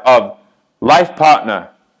in life of life partner,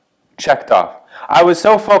 checked off. I was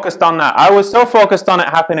so focused on that. I was so focused on it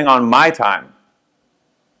happening on my time.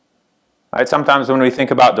 Right? Sometimes when we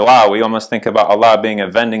think about dua, we almost think about Allah being a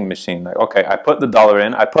vending machine. Like, okay, I put the dollar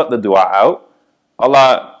in, I put the dua out,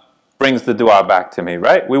 Allah brings the dua back to me,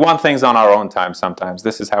 right? We want things on our own time sometimes.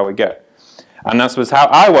 This is how we get. And this was how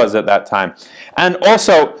I was at that time. And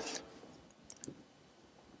also,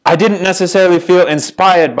 I didn't necessarily feel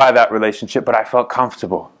inspired by that relationship, but I felt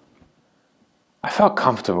comfortable. I felt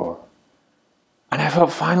comfortable. And I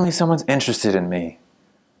felt finally someone's interested in me.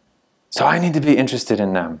 So I need to be interested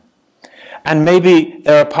in them. And maybe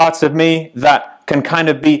there are parts of me that can kind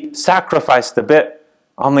of be sacrificed a bit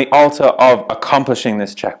on the altar of accomplishing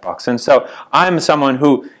this checkbox. And so I'm someone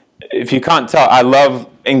who, if you can't tell, I love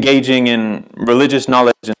engaging in religious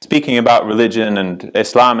knowledge and speaking about religion and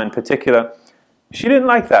Islam in particular. She didn't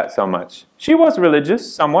like that so much. She was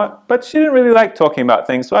religious somewhat, but she didn't really like talking about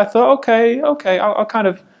things. So I thought, okay, I'll kind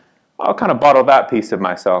of bottle that piece of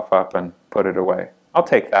myself up and put it away. I'll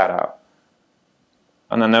take that out.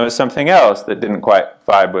 And then there was something else that didn't quite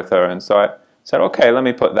vibe with her, and so I said, okay, let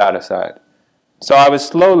me put that aside. So I was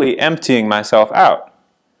slowly emptying myself out,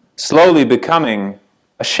 slowly becoming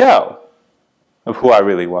a shell of who I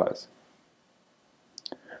really was.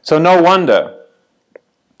 So no wonder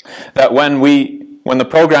that when the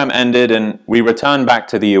program ended and we returned back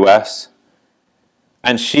to the US,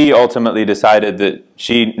 and she ultimately decided that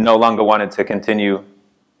she no longer wanted to continue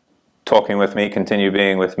talking with me, continue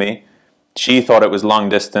being with me. She thought it was long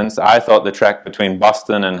distance. I thought the trek between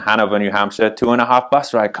Boston and Hanover, New Hampshire, 2.5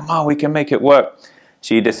 bus ride. Come on, we can make it work.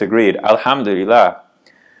 She disagreed. Alhamdulillah.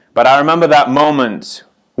 But I remember that moment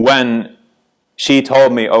when she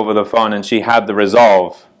told me over the phone and she had the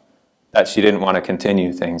resolve that she didn't want to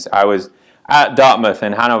continue things. I was at Dartmouth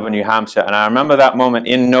in Hanover, New Hampshire, and I remember that moment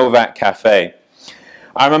in Novak Cafe.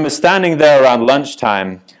 I remember standing there around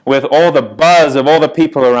lunchtime with all the buzz of all the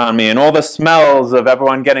people around me and all the smells of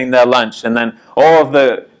everyone getting their lunch and then all of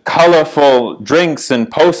the colorful drinks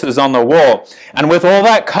and posters on the wall. And with all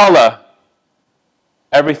that color,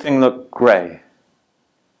 everything looked gray.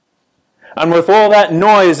 And with all that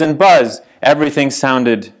noise and buzz, everything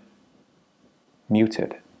sounded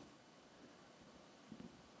muted.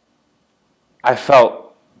 I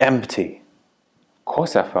felt empty. Of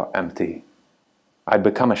course I felt empty. I'd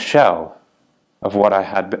become a shell of what I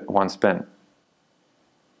had once been.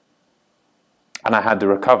 And I had to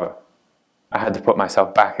recover. I had to put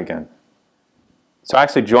myself back again. So I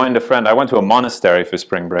actually joined a friend. I went to a monastery for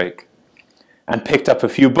spring break and picked up a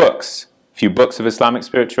few books of Islamic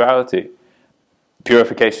spirituality.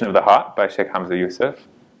 Purification of the Heart by Sheikh Hamza Yusuf.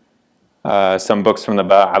 Some books from the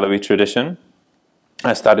Alawi tradition.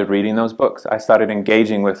 I started reading those books. I started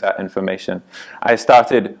engaging with that information. I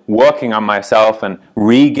started working on myself and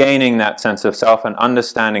regaining that sense of self and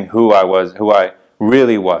understanding who I was, who I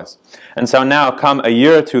really was. And so now, come a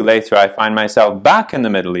year or two later, I find myself back in the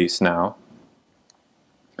Middle East now.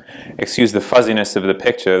 Excuse the fuzziness of the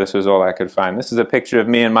picture, this was all I could find. This is a picture of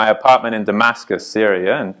me in my apartment in Damascus,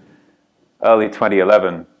 Syria, in early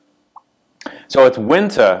 2011. So it's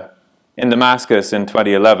winter in Damascus in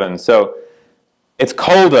 2011, so it's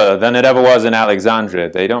colder than it ever was in Alexandria.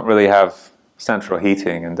 They don't really have central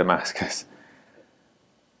heating in Damascus.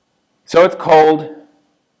 So it's cold.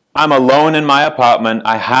 I'm alone in my apartment.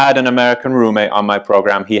 I had an American roommate on my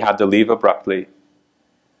program. He had to leave abruptly.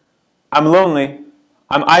 I'm lonely.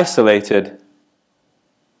 I'm isolated.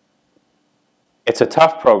 It's a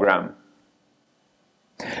tough program.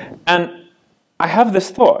 And I have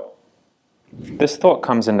this thought. This thought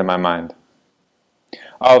comes into my mind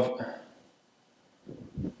of,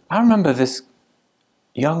 I remember this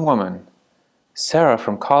young woman, Sarah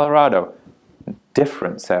from Colorado,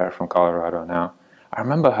 different Sarah from Colorado now. I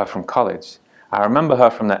remember her from college. I remember her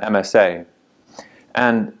from the MSA.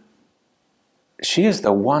 And she is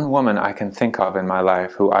the one woman I can think of in my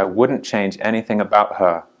life who I wouldn't change anything about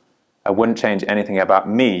her. I wouldn't change anything about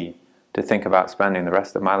me to think about spending the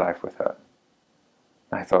rest of my life with her.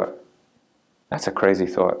 And I thought, that's a crazy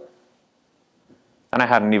thought. And I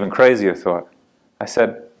had an even crazier thought. I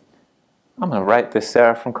said, I'm going to write this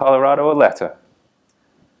Sarah from Colorado a letter.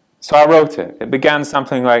 So I wrote it. It began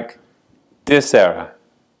something like, Dear Sarah,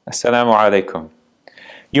 Assalamu alaikum.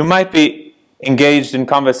 You might be engaged in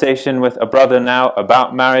conversation with a brother now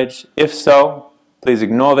about marriage. If so, please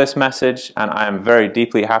ignore this message, and I am very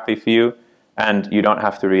deeply happy for you, and you don't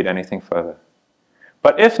have to read anything further.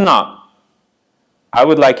 But if not, I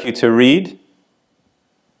would like you to read,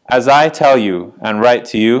 as I tell you and write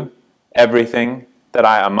to you, everything that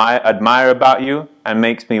I admire about you and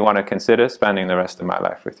makes me want to consider spending the rest of my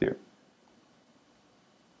life with you.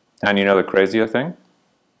 And you know the crazier thing?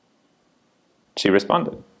 She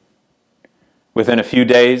responded. Within a few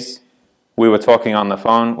days, we were talking on the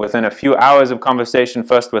phone. Within a few hours of conversation,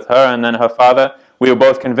 first with her and then her father, we were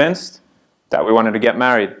both convinced that we wanted to get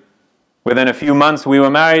married. Within a few months, we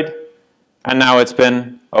were married, and now it's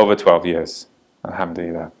been over 12 years.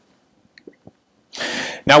 Alhamdulillah.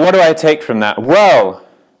 Now, what do I take from that? Well,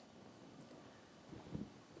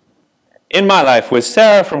 in my life with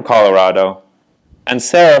Sarah from Colorado and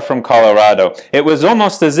Sarah from Colorado, it was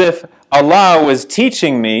almost as if Allah was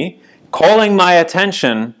teaching me, calling my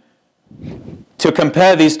attention to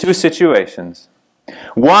compare these two situations.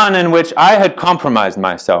 One in which I had compromised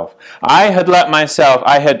myself. I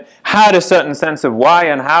had had a certain sense of why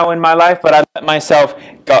and how in my life, but I let myself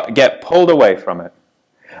get pulled away from it.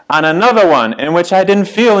 And another one in which I didn't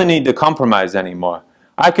feel the need to compromise anymore.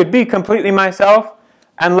 I could be completely myself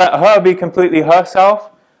and let her be completely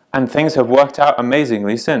herself, and things have worked out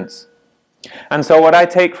amazingly since. And so what I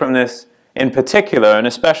take from this in particular, and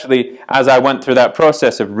especially as I went through that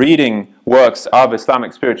process of reading works of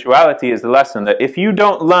Islamic spirituality, is the lesson that if you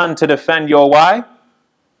don't learn to defend your why,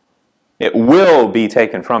 it will be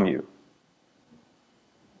taken from you.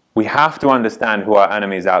 We have to understand who our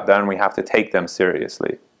enemies out there, and we have to take them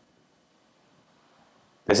seriously.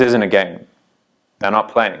 This isn't a game. They're not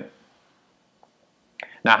playing.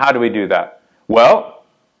 Now, how do we do that? Well,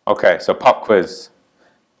 okay, so pop quiz.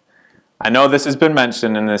 I know this has been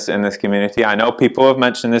mentioned in this community. I know people have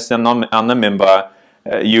mentioned this on the minbar.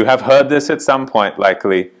 You have heard this at some point,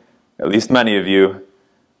 likely, at least many of you.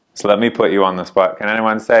 So let me put you on the spot. Can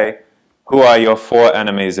anyone say, who are your 4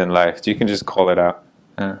 enemies in life? You can just call it out.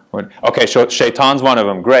 Okay, so shaitan's one of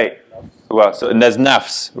them. Great. Who else? And there's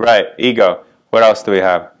nafs, right? Ego. What else do we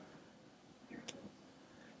have?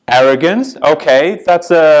 Arrogance. Okay, that's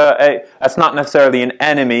not necessarily an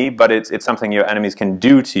enemy, but it's something your enemies can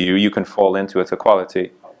do to you. You can fall into it, a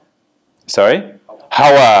quality. Sorry?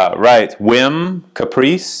 Hawa, right. Whim,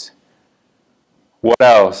 caprice. What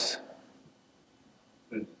else?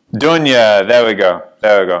 Dunya. There we go.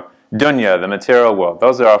 There we go. Dunya, the material world.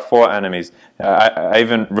 Those are our four enemies. I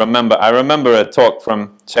remember a talk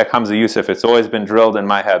from Sheikh Hamza Yusuf. It's always been drilled in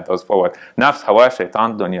my head, those four words. Nafs, hawa,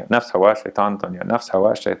 shaitan, dunya. Nafs, hawa, shaitan, dunya. Nafs,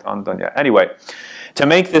 hawa, shaitan, dunya. Anyway, to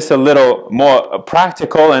make this a little more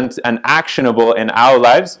practical and actionable in our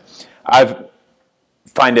lives, I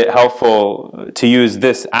find it helpful to use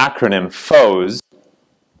this acronym, FOES,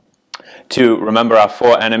 to remember our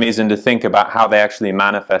four enemies and to think about how they actually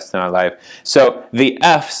manifest in our life. So the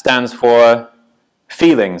F stands for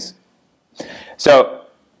feelings. So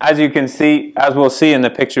as you can see, as we'll see in the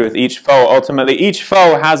picture with each foe, ultimately each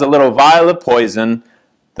foe has a little vial of poison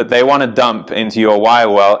that they want to dump into your why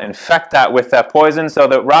well, infect that with their poison so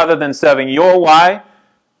that rather than serving your why,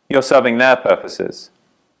 you're serving their purposes.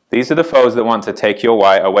 These are the foes that want to take your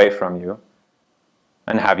why away from you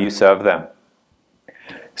and have you serve them.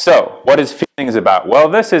 So, what is feelings about? Well,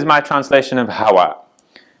 this is my translation of hawa,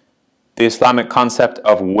 the Islamic concept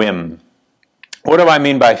of whim. What do I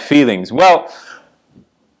mean by feelings? Well,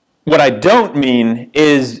 what I don't mean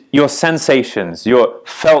is your sensations, your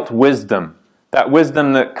felt wisdom, that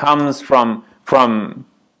wisdom that comes from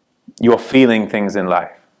your feeling things in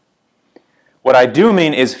life. What I do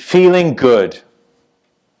mean is feeling good.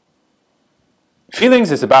 Feelings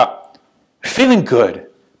is about feeling good.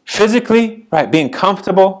 Physically, right, being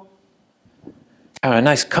comfortable, having a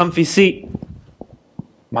nice comfy seat,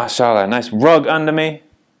 mashallah, a nice rug under me.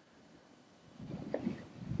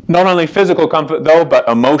 Not only physical comfort though, but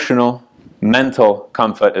emotional, mental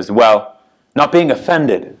comfort as well. Not being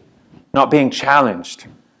offended, not being challenged,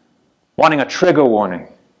 wanting a trigger warning.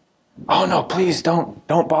 Oh no, please don't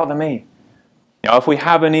bother me. You know, if we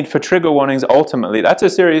have a need for trigger warnings, ultimately, that's a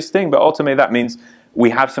serious thing, but ultimately that means we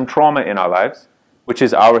have some trauma in our lives, which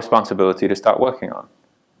is our responsibility to start working on.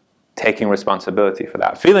 Taking responsibility for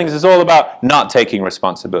that. Feelings is all about not taking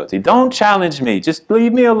responsibility. Don't challenge me, just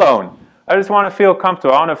leave me alone. I just want to feel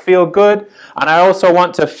comfortable. I want to feel good, and I also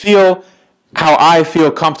want to feel how I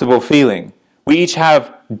feel comfortable feeling. We each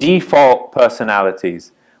have default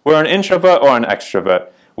personalities. We're an introvert or an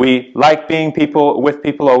extrovert. We like being with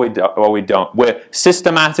people or we don't. We're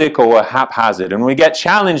systematic or we're haphazard, and we get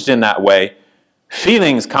challenged in that way.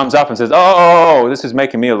 Feelings comes up and says, oh, this is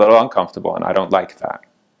making me a little uncomfortable and I don't like that.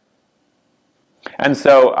 And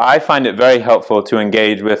so I find it very helpful to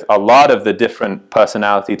engage with a lot of the different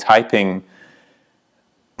personality typing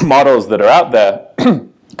models that are out there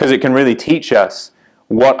because it can really teach us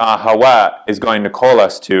what our hawa is going to call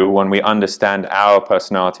us to when we understand our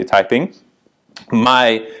personality typing.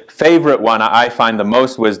 My favorite one I find the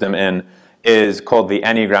most wisdom in is called the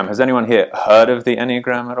Enneagram. Has anyone here heard of the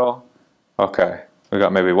Enneagram at all? Okay, we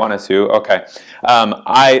got maybe one or two. Okay,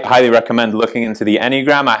 I highly recommend looking into the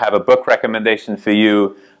Enneagram. I have a book recommendation for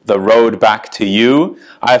you, The Road Back to You.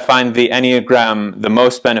 I find the Enneagram the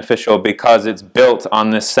most beneficial because it's built on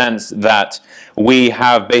this sense that we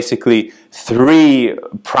have basically three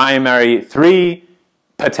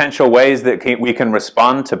potential ways that we can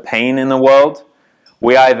respond to pain in the world.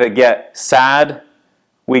 We either get sad,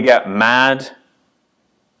 we get mad,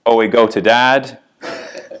 or we go to dad.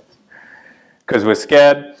 Because we're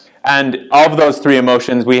scared. And of those three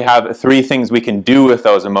emotions, we have three things we can do with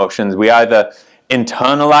those emotions. We either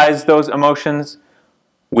internalize those emotions,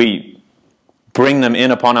 we bring them in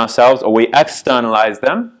upon ourselves, or we externalize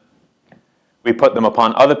them, we put them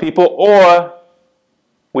upon other people, or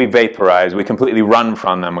we vaporize, we completely run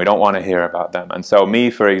from them, we don't want to hear about them. And so me,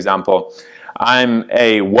 for example, I'm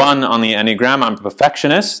a 1 on the Enneagram, I'm a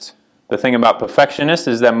perfectionist. The thing about perfectionists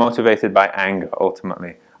is they're motivated by anger,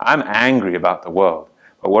 ultimately. I'm angry about the world.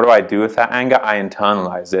 But what do I do with that anger? I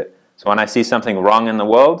internalize it. So when I see something wrong in the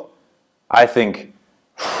world, I think,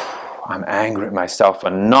 I'm angry at myself for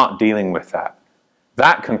not dealing with that.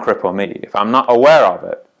 That can cripple me if I'm not aware of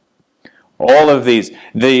it. All of these,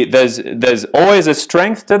 there's always a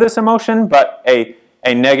strength to this emotion, but a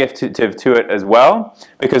negative to it as well.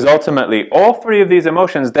 Because ultimately, all three of these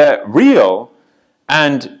emotions, they're real,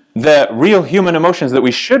 and they're real human emotions that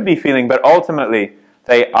we should be feeling, but ultimately,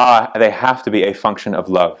 they have to be a function of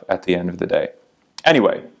love at the end of the day.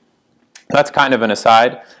 Anyway, that's kind of an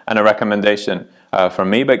aside and a recommendation from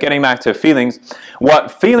me. But getting back to feelings,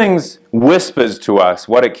 what feelings whispers to us,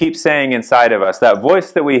 what it keeps saying inside of us, that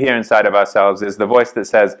voice that we hear inside of ourselves is the voice that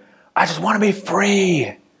says, I just want to be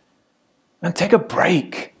free and take a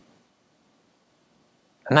break.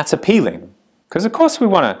 And that's appealing. Because of course we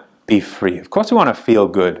want to be free. Of course we want to feel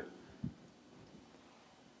good.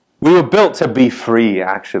 We were built to be free,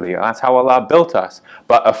 actually. That's how Allah built us.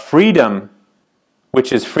 But a freedom,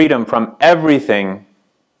 which is freedom from everything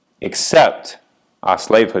except our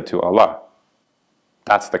slavehood to Allah.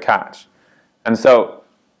 That's the catch. And so,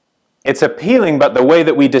 It's appealing, but the way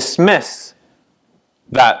that we dismiss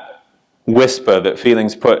that whisper that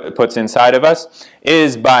feelings puts inside of us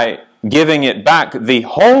is by giving it back the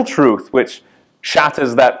whole truth, which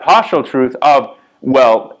shatters that partial truth of,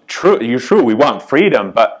 well, true, we want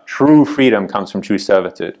freedom, but true freedom comes from true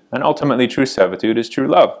servitude. And ultimately, true servitude is true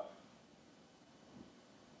love.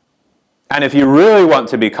 And if you really want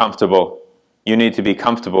to be comfortable, you need to be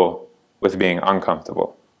comfortable with being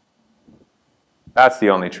uncomfortable. That's the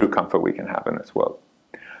only true comfort we can have in this world.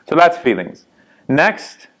 So that's feelings.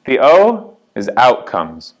 Next, the O is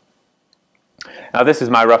outcomes. Now this is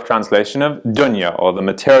my rough translation of dunya, or the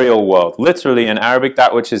material world. Literally in Arabic,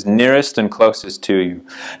 that which is nearest and closest to you.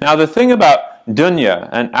 Now the thing about dunya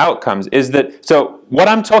and outcomes is that, so what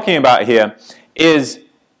I'm talking about here is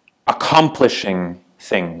accomplishing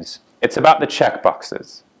things. It's about the check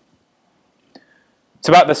boxes. It's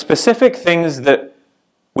about the specific things that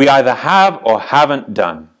we either have or haven't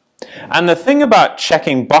done. And the thing about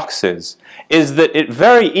checking boxes is that it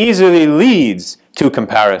very easily leads to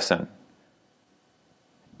comparison.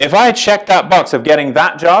 If I check that box of getting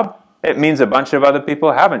that job, it means a bunch of other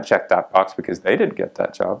people haven't checked that box because they didn't get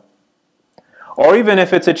that job. Or even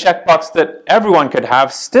if it's a checkbox that everyone could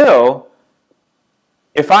have, still,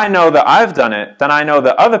 if I know that I've done it, then I know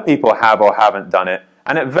that other people have or haven't done it,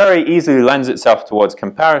 and it very easily lends itself towards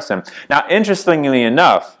comparison. Now, interestingly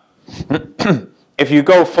enough, if you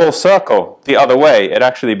go full circle the other way, it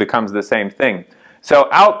actually becomes the same thing. So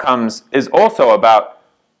outcomes is also about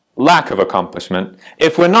lack of accomplishment.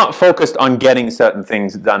 If we're not focused on getting certain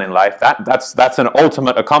things done in life, that's an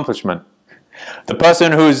ultimate accomplishment. The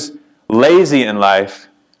person who's lazy in life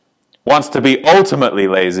wants to be ultimately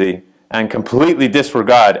lazy and completely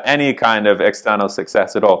disregard any kind of external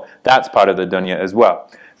success at all. That's part of the dunya as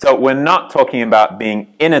well. So we're not talking about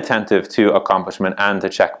being inattentive to accomplishment and to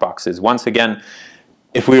check boxes. Once again,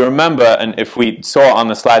 if we remember, and if we saw on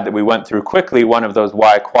the slide that we went through quickly, one of those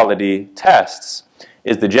Y quality tests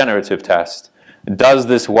is the generative test. Does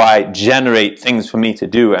this Y generate things for me to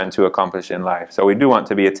do and to accomplish in life? So we do want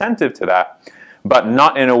to be attentive to that, but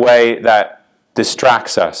not in a way that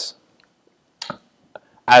distracts us.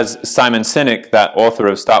 As Simon Sinek, that author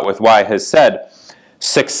of Start With Why, has said,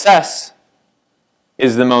 success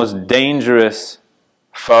is the most dangerous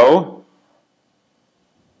foe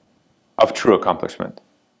of true accomplishment.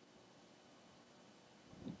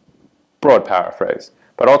 Broad paraphrase.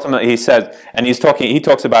 But ultimately he says, and he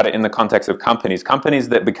talks about it in the context of companies. Companies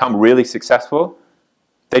that become really successful,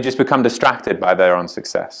 they just become distracted by their own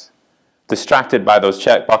success. Distracted by those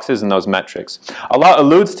check boxes and those metrics. Allah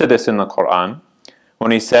alludes to this in the Quran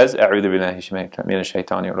when he says, أعوذ بالله من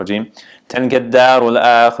الشيطان الرجيم تلك الدار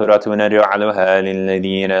الآخرة نجعلها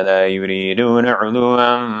للذين لا يريدون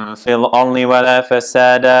علوا في الأرض ولا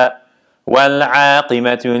فسادا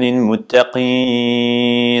والعاقبة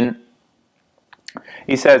للمتقين.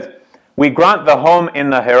 He says, we grant the home in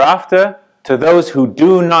the hereafter to those who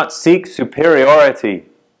do not seek superiority.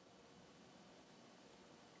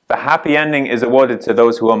 The happy ending is awarded to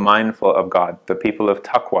those who are mindful of God, the people of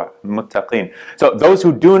taqwa, muttaqeen. So those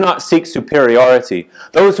who do not seek superiority,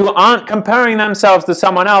 those who aren't comparing themselves to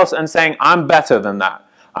someone else and saying, I'm better than that,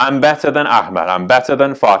 I'm better than Ahmad, I'm better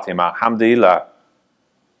than Fatima, alhamdulillah.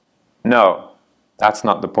 No, that's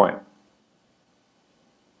not the point.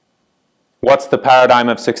 What's the paradigm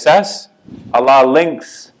of success? Allah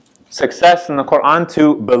links success in the Quran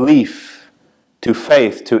to belief, to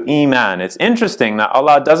faith, to iman. It's interesting that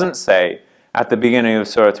Allah doesn't say at the beginning of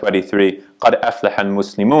Surah 23, قَدْ أَفْلَحَ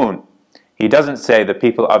الْمُسْلِمُونَ. He doesn't say the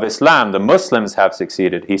people of Islam, the Muslims have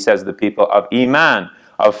succeeded. He says the people of iman,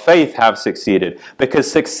 of faith have succeeded.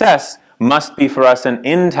 Because success must be for us an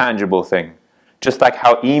intangible thing. Just like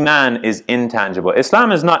how iman is intangible.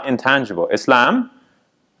 Islam is not intangible. Islam,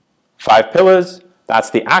 5 pillars, that's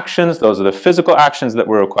the actions, those are the physical actions that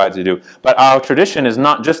we're required to do. But our tradition is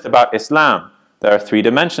not just about Islam. There are 3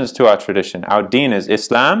 dimensions to our tradition. Our deen is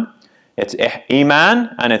Islam, it's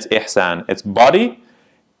iman, and it's ihsan. It's body,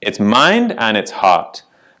 it's mind, and it's heart.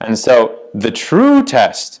 And so the true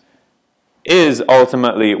test is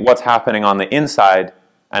ultimately what's happening on the inside,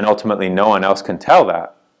 and ultimately no one else can tell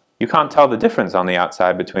that. You can't tell the difference on the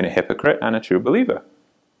outside between a hypocrite and a true believer.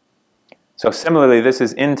 So similarly, this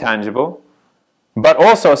is intangible, but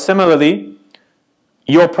also similarly,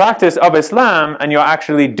 your practice of Islam and you're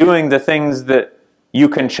actually doing the things that you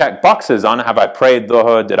can check boxes on. Have I prayed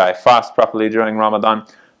dhuhr? Did I fast properly during Ramadan?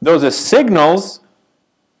 Those are signals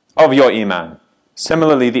of your iman.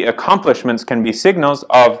 Similarly, the accomplishments can be signals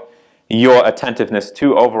of your attentiveness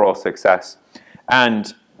to overall success.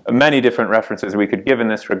 And many different references we could give in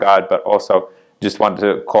this regard, but also just want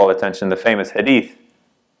to call attention to the famous hadith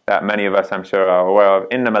that many of us, I'm sure, are aware of.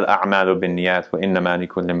 إِنَّمَا الْأَعْمَالُ بِالنِّيَّاتِ وَإِنَّمَا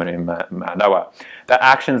لِكُلِّ امْرِئٍ مَا نَوَى. That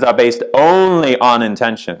actions are based only on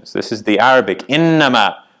intentions. This is the Arabic.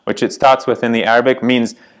 إِنَّمَا, which it starts with in the Arabic,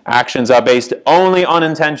 means actions are based only on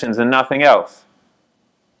intentions and nothing else.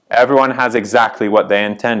 Everyone has exactly what they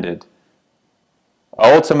intended.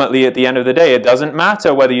 Ultimately, at the end of the day, it doesn't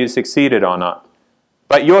matter whether you succeeded or not.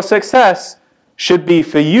 But your success should be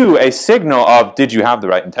for you a signal of, did you have the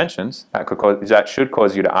right intentions? That should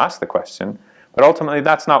cause you to ask the question. But ultimately,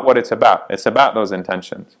 that's not what it's about. It's about those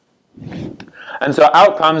intentions. And so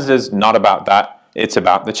outcomes is not about that. It's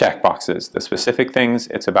about the checkboxes, the specific things.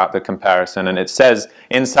 It's about the comparison. And it says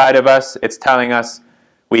inside of us, it's telling us,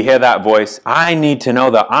 we hear that voice, I need to know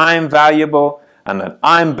that I'm valuable and that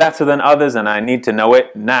I'm better than others, and I need to know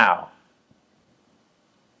it now.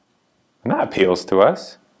 And that appeals to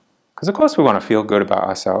us. Because of course we want to feel good about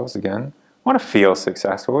ourselves again. We want to feel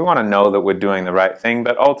successful. We want to know that we're doing the right thing.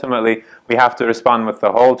 But ultimately, we have to respond with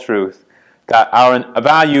the whole truth that our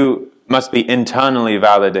value must be internally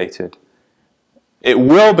validated. It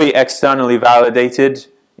will be externally validated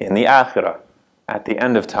in the akhirah, at the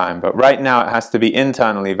end of time. But right now it has to be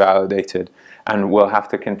internally validated and will have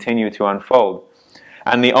to continue to unfold.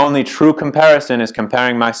 And the only true comparison is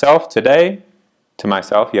comparing myself today to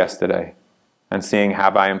myself yesterday and seeing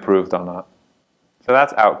have I improved or not. So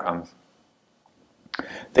that's outcomes.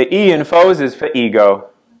 The E in foes is for ego.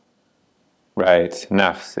 Right,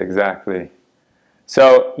 nafs, exactly.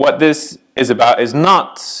 So what this is about is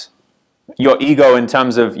not your ego in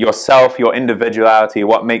terms of yourself, your individuality,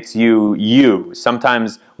 what makes you you.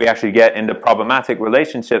 Sometimes we actually get into problematic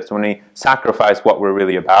relationships when we sacrifice what we're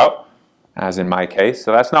really about, as in my case.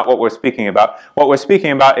 So that's not what we're speaking about. What we're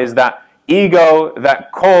speaking about is that ego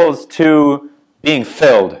that calls to being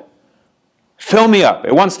filled. Fill me up.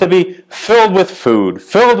 It wants to be filled with food,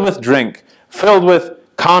 filled with drink, filled with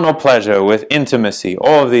carnal pleasure, with intimacy,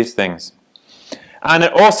 all of these things. And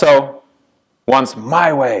it also wants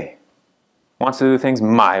my way. Wants to do things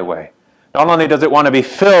my way. Not only does it want to be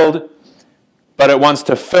filled, but it wants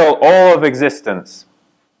to fill all of existence.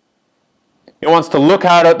 It wants to look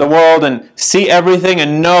out at the world and see everything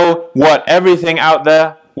and know what everything out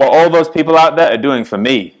there, what all those people out there are doing for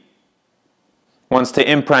me. Wants to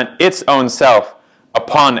imprint its own self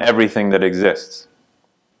upon everything that exists.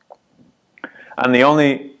 And the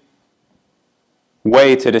only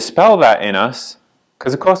way to dispel that in us,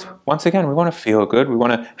 because of course, once again, we want to feel good, we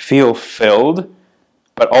want to feel filled,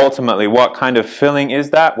 but ultimately, what kind of filling is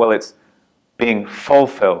that? Well, it's being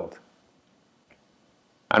fulfilled.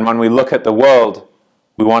 And when we look at the world,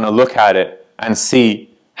 we want to look at it and see,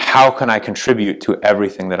 how can I contribute to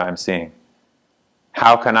everything that I'm seeing?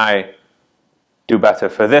 How can I do better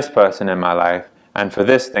for this person in my life, and for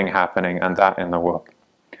this thing happening, and that in the world?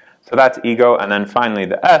 So that's ego. And then finally,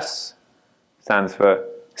 the S stands for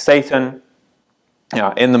Satan.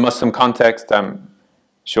 In the Muslim context, I'm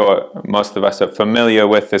sure most of us are familiar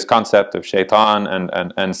with this concept of shaitan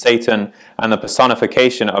and Satan and the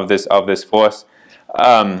personification of this force.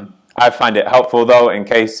 I find it helpful, though, in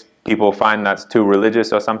case people find that's too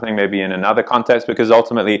religious or something, maybe in another context, because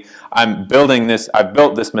ultimately I've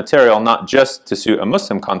built this material not just to suit a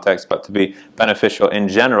Muslim context, but to be beneficial in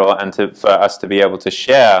general, and for us to be able to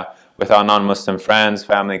share with our non-Muslim friends,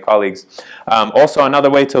 family, colleagues. Also, another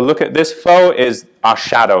way to look at this foe is our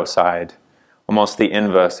shadow side, almost the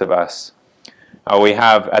inverse of us. We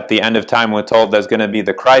have, at the end of time, we're told there's going to be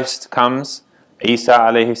the Christ comes, Isa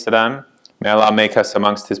alayhi salam. May Allah make us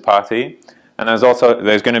amongst His party. And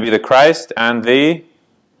there's going to be the Christ and the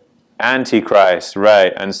Antichrist,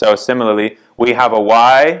 right? And so similarly, we have a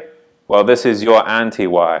Y. Well, this is your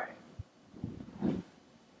anti-Y.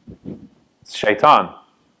 It's shaitan.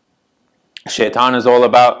 Shaitan is all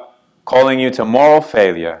about calling you to moral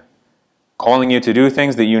failure, calling you to do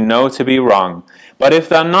things that you know to be wrong. But if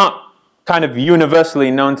they're not kind of universally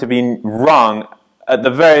known to be wrong, at the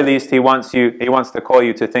very least, he wants to call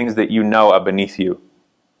you to things that you know are beneath you.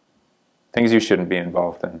 Things you shouldn't be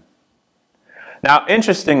involved in. Now,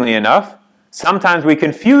 interestingly enough, sometimes we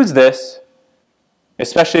confuse this,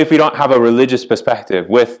 especially if we don't have a religious perspective,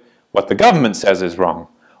 with what the government says is wrong,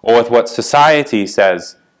 or with what society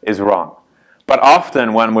says is wrong. But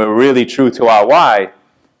often, when we're really true to our why,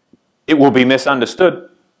 it will be misunderstood.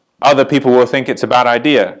 Other people will think it's a bad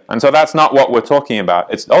idea. And so that's not what we're talking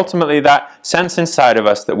about. It's ultimately that sense inside of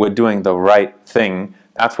us that we're doing the right thing.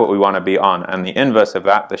 That's what we want to be on. And the inverse of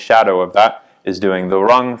that, the shadow of that, is doing the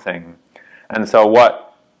wrong thing. And so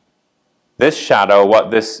what this shadow,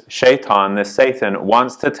 what this shaitan, this Satan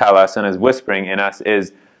wants to tell us and is whispering in us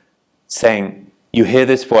is saying, you hear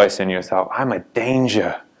this voice in yourself, I'm a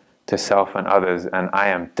danger to self and others, and I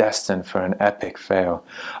am destined for an epic fail.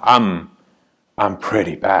 I'm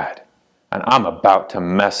pretty bad, and I'm about to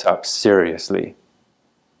mess up seriously.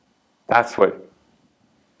 That's what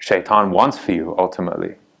Shaitan wants for you,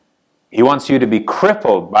 ultimately. He wants you to be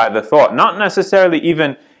crippled by the thought, not necessarily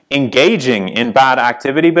even engaging in bad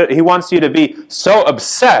activity, but he wants you to be so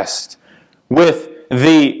obsessed with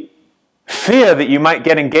the fear that you might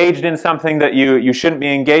get engaged in something that you shouldn't be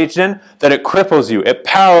engaged in, that it cripples you, it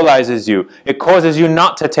paralyzes you, it causes you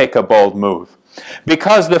not to take a bold move.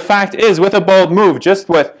 Because the fact is, with a bold move, just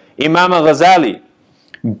with Imam al-Ghazali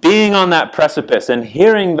being on that precipice and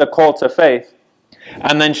hearing the call to faith,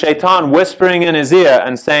 and then Shaitan whispering in his ear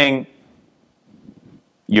and saying,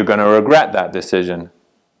 you're going to regret that decision.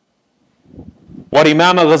 What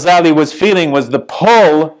Imam al-Ghazali was feeling was the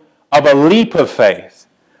pull of a leap of faith.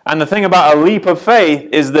 And the thing about a leap of faith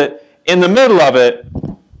is that in the middle of it,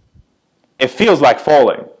 it feels like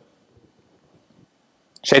falling.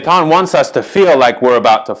 Shaitan wants us to feel like we're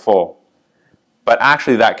about to fall. But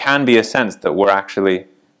actually that can be a sense that we're actually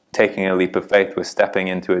taking a leap of faith. We're stepping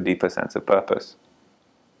into a deeper sense of purpose.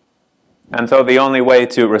 And so the only way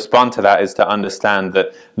to respond to that is to understand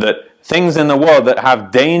that things in the world that have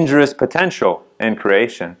dangerous potential in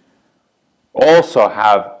creation also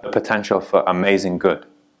have the potential for amazing good.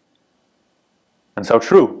 And so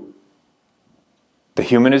true, the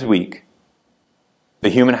human is weak. The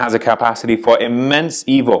human has a capacity for immense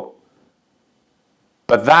evil.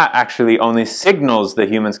 But that actually only signals the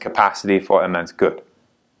human's capacity for immense good,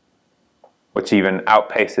 which even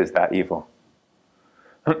outpaces that evil.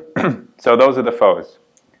 So those are the foes.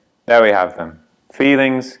 There we have them.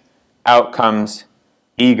 Feelings, outcomes,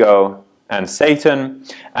 ego, and Satan.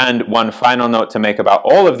 And one final note to make about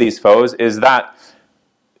all of these foes is that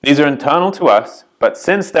these are internal to us, but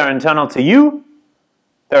since they're internal to you,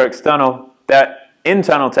 they're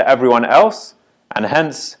internal to everyone else, and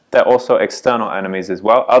hence they're also external enemies as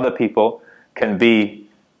well. Other people can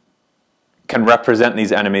represent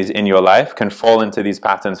these enemies in your life, can fall into these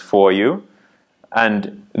patterns for you.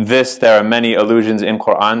 And there are many allusions in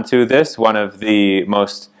Quran to this. One of the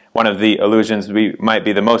allusions we might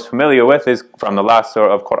be the most familiar with is from the last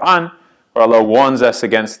surah of Quran, where Allah warns us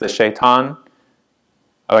against the shaitan,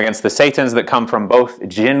 or against the satans that come from both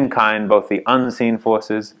jinn kind, both the unseen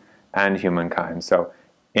forces, and humankind. So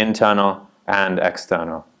internal and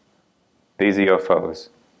external. These are your foes.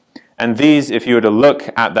 And these, if you were to look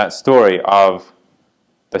at that story of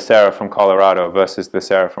the Sarah from Colorado versus the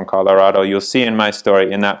Sarah from Colorado, you'll see in my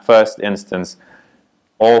story, in that first instance,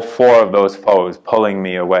 all four of those foes pulling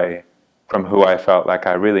me away from who I felt like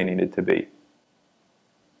I really needed to be.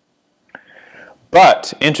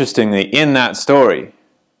 But, interestingly, in that story,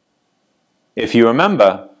 if you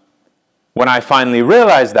remember, when I finally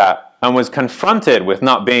realized that and was confronted with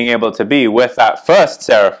not being able to be with that first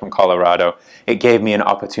Sarah from Colorado, it gave me an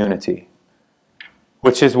opportunity.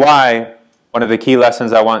 Which is why one of the key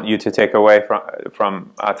lessons I want you to take away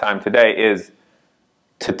from our time today is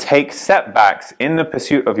to take setbacks in the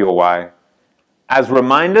pursuit of your why as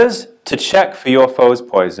reminders to check for your foes'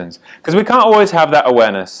 poisons. Because we can't always have that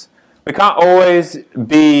awareness. We can't always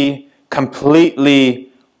be completely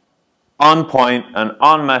on point and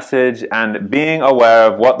on message and being aware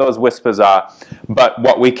of what those whispers are. But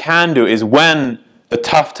what we can do is when the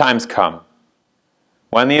tough times come,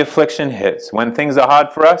 when the affliction hits, when things are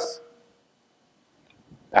hard for us,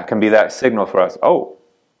 that can be that signal for us. Oh,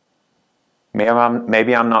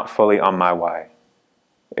 maybe I'm not fully on my why.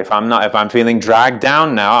 If I'm feeling dragged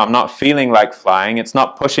down now, I'm not feeling like flying, it's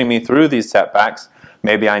not pushing me through these setbacks,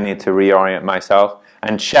 maybe I need to reorient myself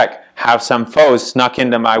and check, have some foes snuck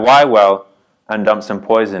into my why well and dump some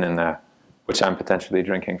poison in there, which I'm potentially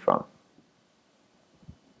drinking from.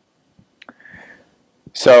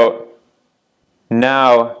 So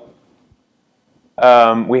now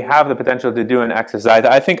we have the potential to do an exercise.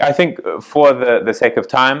 I think for the sake of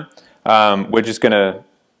time, we're just gonna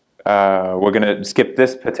skip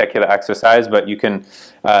this particular exercise, but you can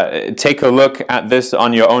take a look at this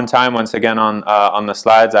on your own time. Once again, on the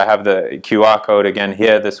slides, I have the QR code again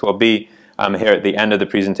here. This will be here at the end of the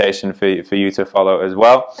presentation for you to follow as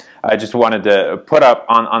well. I just wanted to put up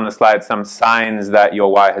on the slide some signs that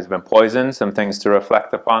your why has been poisoned, some things to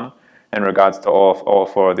reflect upon in regards to all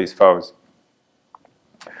four of these foes.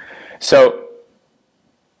 So,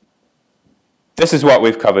 this is what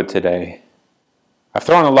we've covered today. I've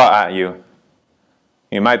thrown a lot at you.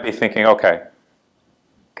 You might be thinking, okay,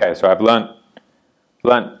 so I've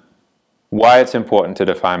learned why it's important to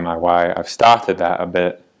define my why. I've started that a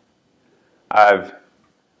bit. I've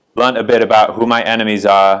learned a bit about who my enemies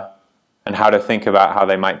are and how to think about how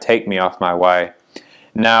they might take me off my why.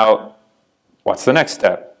 Now, what's the next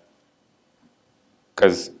step?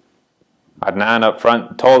 Because Adnan up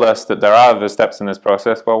front told us that there are other steps in this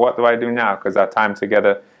process. Well, what do I do now? Because our time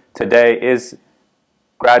together today is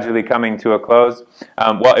gradually coming to a close.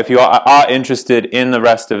 Well, if you are interested in the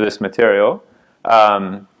rest of this material,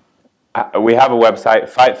 we have a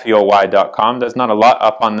website, fightforyourwhy.com. There's not a lot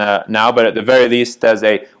up on there now, but at the very least, there's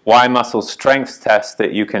a why muscle strengths test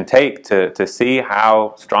that you can take to see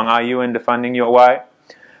how strong are you in defending your why.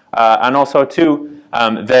 And also, too,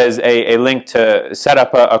 there's a link to set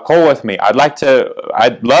up a call with me. I'd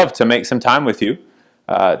love to make some time with you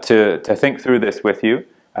to think through this with you,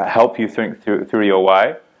 help you think through your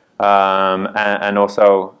why, and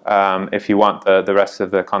also if you want the rest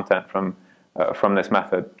of the content from this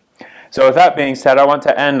method. So with that being said, I want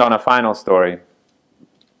to end on a final story.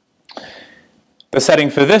 The setting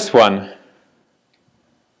for this one,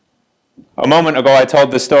 a moment ago I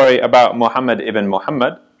told the story about Muhammad ibn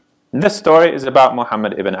Muhammad. This story is about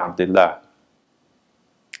Muhammad ibn Abdullah,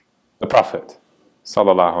 the Prophet,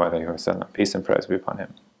 sallallahu alaihi wasallam. Peace and praise be upon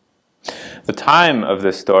him. The time of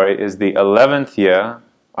this story is the 11th year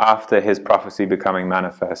after his prophecy becoming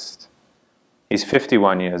manifest. He's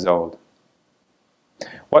 51 years old.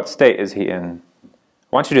 What state is he in? I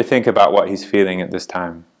want you to think about what he's feeling at this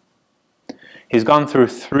time. He's gone through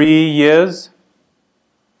 3 years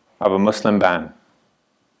of a Muslim ban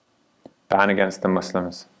against the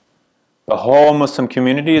Muslims. The whole Muslim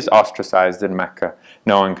community is ostracized in Mecca.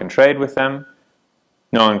 No one can trade with them.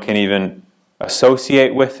 No one can even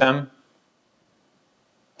associate with them.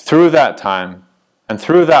 Through that time and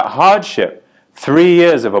through that hardship, 3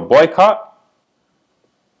 years of a boycott,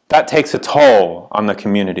 that takes a toll on the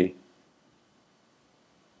community.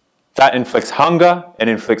 That inflicts hunger, it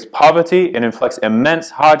inflicts poverty, it inflicts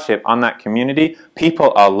immense hardship on that community.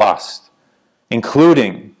 People are lost,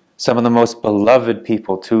 including some of the most beloved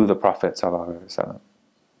people to the Prophet ﷺ.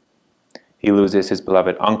 He loses his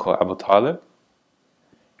beloved uncle Abu Talib.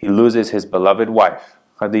 He loses his beloved wife,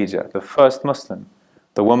 Khadija, the first Muslim,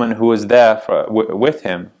 the woman who was there with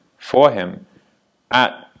him, for him,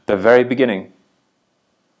 at the very beginning.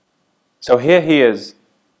 So here he is,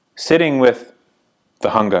 sitting with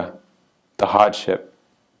the hunger, the hardship,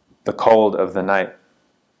 the cold of the night,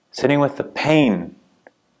 sitting with the pain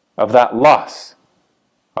of that loss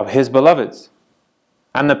of his beloveds.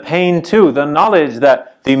 And the pain too, the knowledge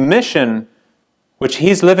that the mission which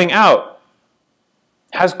he's living out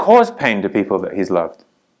has caused pain to people that he's loved.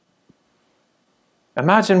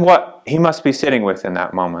 Imagine what he must be sitting with in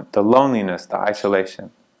that moment, the loneliness, the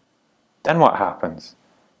isolation. Then what happens?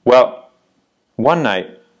 Well, one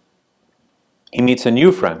night, he meets a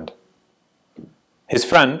new friend. His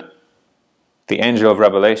friend, the angel of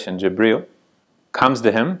revelation, Jibreel, comes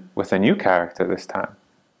to him with a new character this time,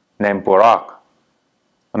 named Buraq,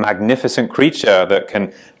 a magnificent creature that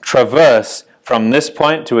can traverse from this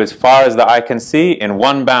point to as far as the eye can see in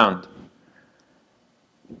one bound.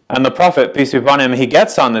 And the Prophet, peace be upon him, he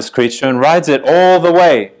gets on this creature and rides it all the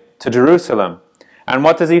way to Jerusalem. And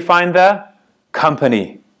what does he find there?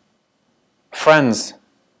 Company. Friends,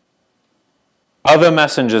 other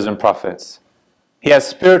messengers and prophets. He has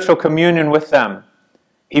spiritual communion with them.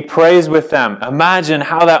 He prays with them. Imagine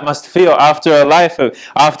how that must feel after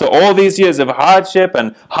after all these years of hardship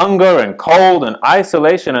and hunger and cold and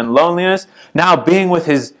isolation and loneliness, now being with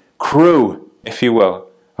his crew, if you will.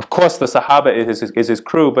 Of course the Sahaba is his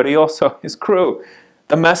crew, but he also his crew,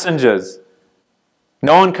 the messengers.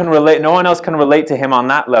 No one else can relate to him on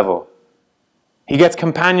that level. He gets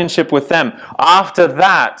companionship with them. After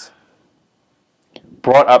that,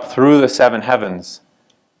 brought up through the 7 heavens,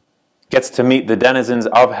 gets to meet the denizens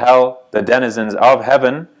of hell, the denizens of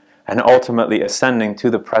heaven, and ultimately ascending to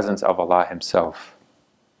the presence of Allah Himself.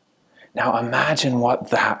 Now imagine what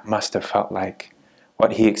that must have felt like,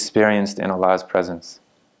 what he experienced in Allah's presence,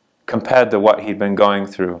 compared to what he'd been going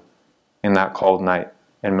through in that cold night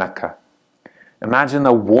in Mecca. Imagine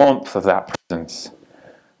the warmth of that presence,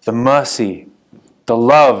 the mercy, the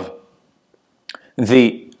love,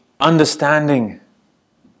 the understanding,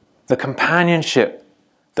 the companionship,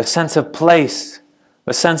 the sense of place,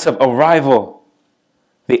 the sense of arrival,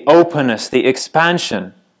 the openness, the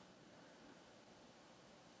expansion.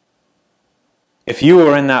 If you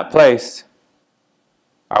were in that place,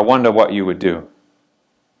 I wonder what you would do.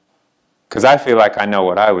 Because I feel like I know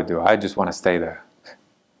what I would do. I just want to stay there.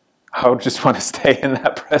 I would just want to stay in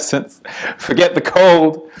that presence. Forget the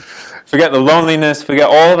cold, forget the loneliness, forget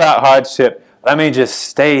all that hardship. Let me just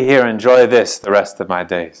stay here and enjoy this the rest of my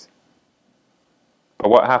days. But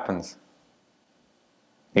what happens?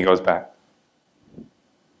 He goes back.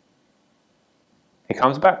 He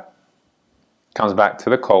comes back. Comes back to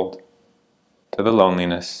the cold, to the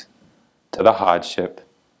loneliness, to the hardship.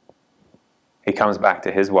 He comes back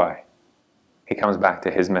to his why. He comes back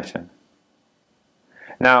to his mission.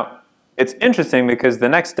 Now, it's interesting because the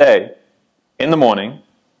next day, in the morning,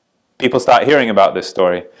 people start hearing about this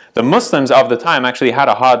story. The Muslims of the time actually had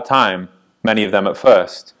a hard time, many of them at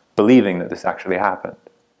first, believing that this actually happened.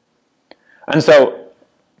 And so,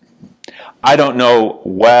 I don't know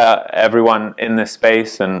where everyone in this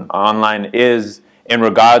space and online is in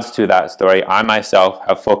regards to that story. I myself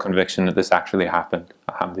have full conviction that this actually happened,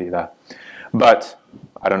 alhamdulillah. But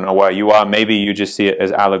I don't know where you are. Maybe you just see it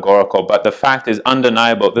as allegorical. But the fact is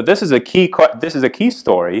undeniable that this is a key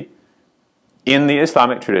story in the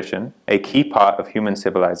Islamic tradition, a key part of human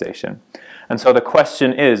civilization. And so the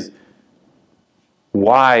question is,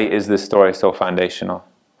 why is this story so foundational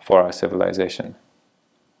for our civilization?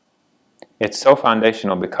 It's so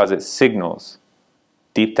foundational because it signals,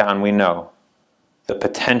 deep down we know, the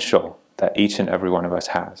potential that each and every one of us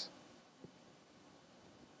has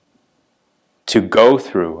to go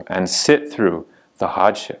through and sit through the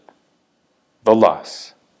hardship, the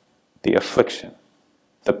loss, the affliction,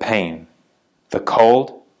 the pain, the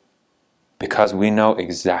cold, because we know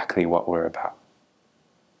exactly what we're about.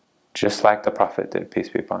 Just like the Prophet did, peace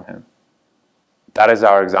be upon him. That is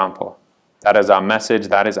our example. That is our message.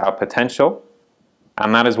 That is our potential.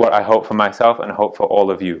 And that is what I hope for myself and hope for all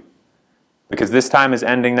of you. Because this time is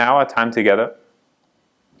ending now, our time together.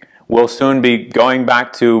 We'll soon be going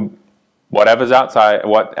back to whatever's outside,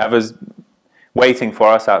 whatever's waiting for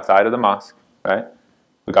us outside of the mosque, right?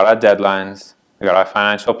 We got our deadlines, we got our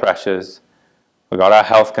financial pressures, we got our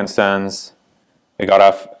health concerns, we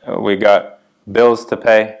got bills to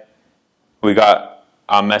pay, we got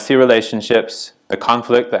our messy relationships, the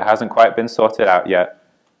conflict that hasn't quite been sorted out yet.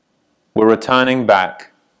 We're returning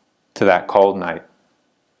back to that cold night.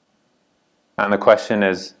 And the question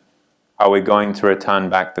is, are we going to return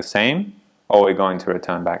back the same, or are we going to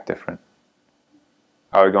return back different?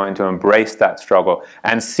 Are we going to embrace that struggle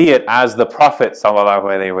and see it as the Prophet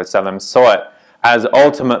ﷺ saw it, as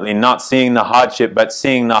ultimately not seeing the hardship, but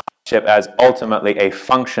seeing the hardship as ultimately a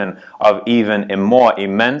function of even a more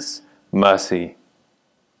immense mercy?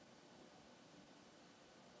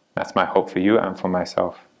 That's my hope for you and for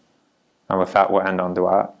myself. And with that, we'll end on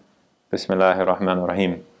dua. Bismillahir Rahmanir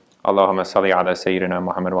Rahim. Allahumma salli ala Sayyidina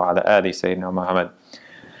Muhammad wa ala ali Sayyidina Muhammad.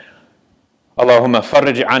 Allahumma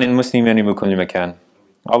farrij anil muslimin bi kulli makan.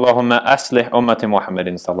 اللهم أصلح أمة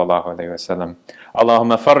محمد صلى الله عليه وسلم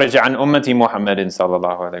اللهم فرج عن أمة محمد صلى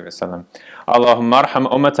الله عليه وسلم اللهم ارحم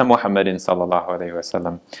أمة محمد صلى الله عليه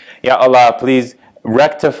وسلم. Ya Allah, please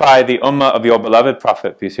rectify the ummah of your beloved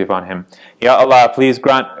Prophet, peace be upon him. Ya Allah, please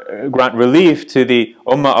grant relief to the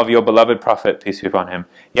ummah of your beloved Prophet, peace be upon him.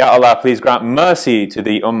 Ya Allah, please grant mercy to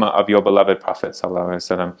the ummah of your beloved Prophet sallallahu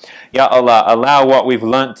alaihi wasallam. Ya Allah, allow what we've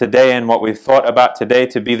learnt today and what we've thought about today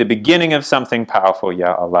to be the beginning of something powerful,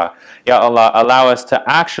 Ya Allah. Ya Allah, allow us to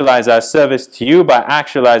actualize our service to you by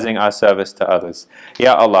actualizing our service to others.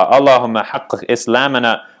 Ya Allah, Allahumma haqqiq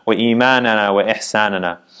islamana wa imanana wa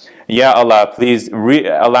ihsanana. Ya Allah, please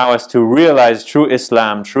allow us to realize true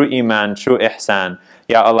Islam, true Iman, true Ihsan.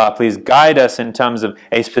 Ya Allah, please guide us in terms of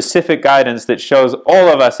a specific guidance that shows all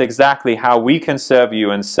of us exactly how we can serve you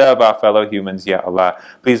and serve our fellow humans, Ya Allah.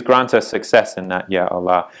 Please grant us success in that, Ya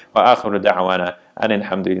Allah. Wa akhiru da'wana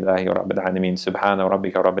alhamdulillahi rabbil alameen. Subhana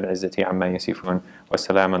rabbika rabbil izzati amma yasifun. Wa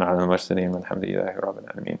salamun ala al-mursaleen walhamdulillahi rabbil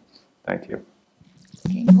alameen. Thank you.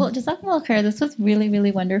 Okay. Well, Jazakumullah khair. This was really,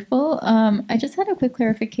 really wonderful. I just had a quick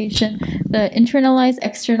clarification. The internalize,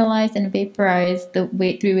 externalize, and vaporize, the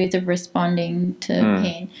three ways of responding to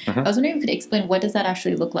pain. I was wondering if you could explain what does that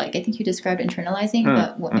actually look like? I think you described internalizing,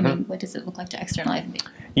 but what does it look like to externalize?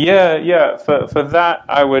 Yeah. For that,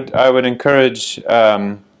 I would encourage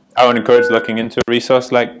looking into a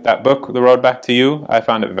resource like that book, The Road Back to You. I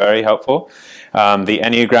found it very helpful. The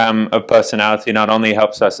Enneagram of Personality not only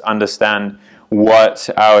helps us understand what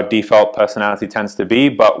our default personality tends to be,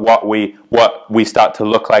 but what we start to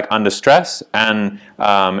look like under stress and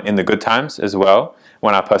in the good times as well,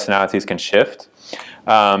 when our personalities can shift.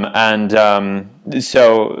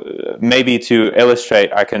 So maybe to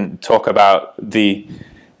illustrate, I can talk about the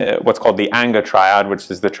what's called the anger triad, which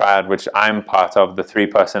is the triad which I'm part of, the three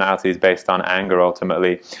personalities based on anger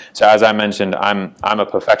ultimately. So as I mentioned, I'm a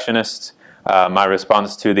perfectionist. My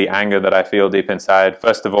response to the anger that I feel deep inside,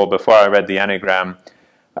 first of all, before I read the Enneagram,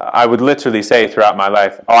 I would literally say throughout my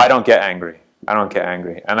life, oh, I don't get angry. I don't get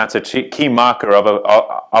angry. And that's a key marker of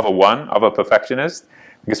a perfectionist,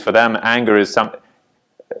 because for them, anger is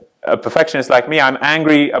a perfectionist like me, I'm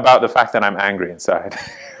angry about the fact that I'm angry inside.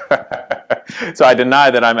 So I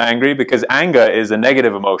deny that I'm angry because anger is a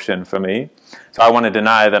negative emotion for me. So I want to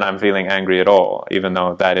deny that I'm feeling angry at all, even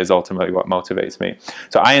though that is ultimately what motivates me.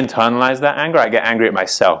 So I internalize that anger. I get angry at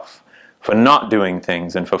myself for not doing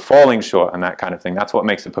things and for falling short and that kind of thing. That's what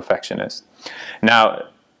makes a perfectionist. Now,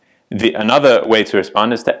 another way to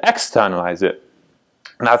respond is to externalize it.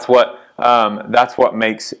 And that's what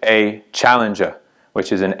makes a challenger,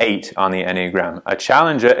 which is an 8 on the Enneagram. A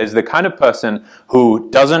challenger is the kind of person who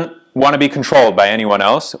doesn't want to be controlled by anyone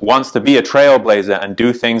else, wants to be a trailblazer and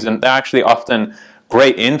do things, and they're actually often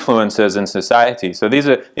great influencers in society. So these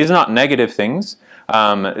are not negative things.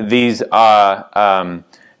 These are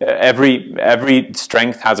every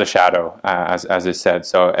strength has a shadow, as is said.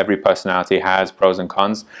 So every personality has pros and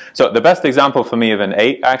cons. So the best example for me of an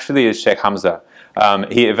 8 actually is Sheikh Hamza.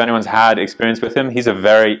 If anyone's had experience with him, he's a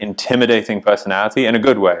very intimidating personality in a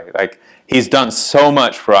good way. Like, he's done so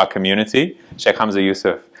much for our community, Sheikh Hamza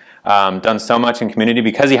Yusuf. Done so much in community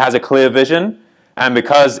because he has a clear vision and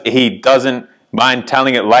because he doesn't mind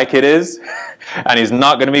telling it like it is and he's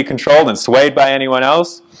not going to be controlled and swayed by anyone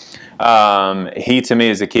else. He, to me,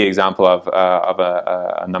 is a key example of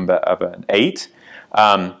an 8.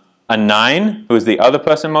 A 9, who is the other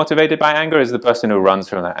person motivated by anger, is the person who runs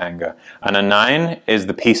from that anger. And a 9 is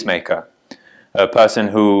the peacemaker, a person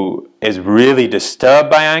who is really disturbed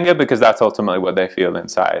by anger because that's ultimately what they feel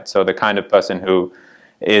inside. So the kind of person who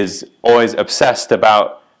is always obsessed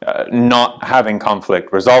about not having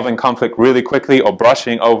conflict, resolving conflict really quickly or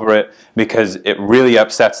brushing over it because it really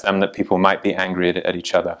upsets them that people might be angry at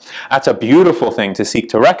each other. That's a beautiful thing to seek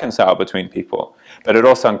to reconcile between people, but it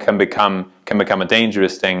also can become a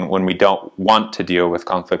dangerous thing when we don't want to deal with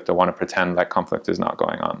conflict or want to pretend like conflict is not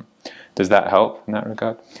going on. Does that help in that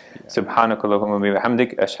regard? Subhanaka Allahumma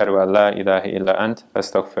bihamdik ashhadu an la ilaha illa ant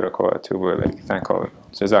astaghfiruka wa atubu ilayk. Thank you.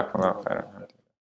 Jazakumullah khairan.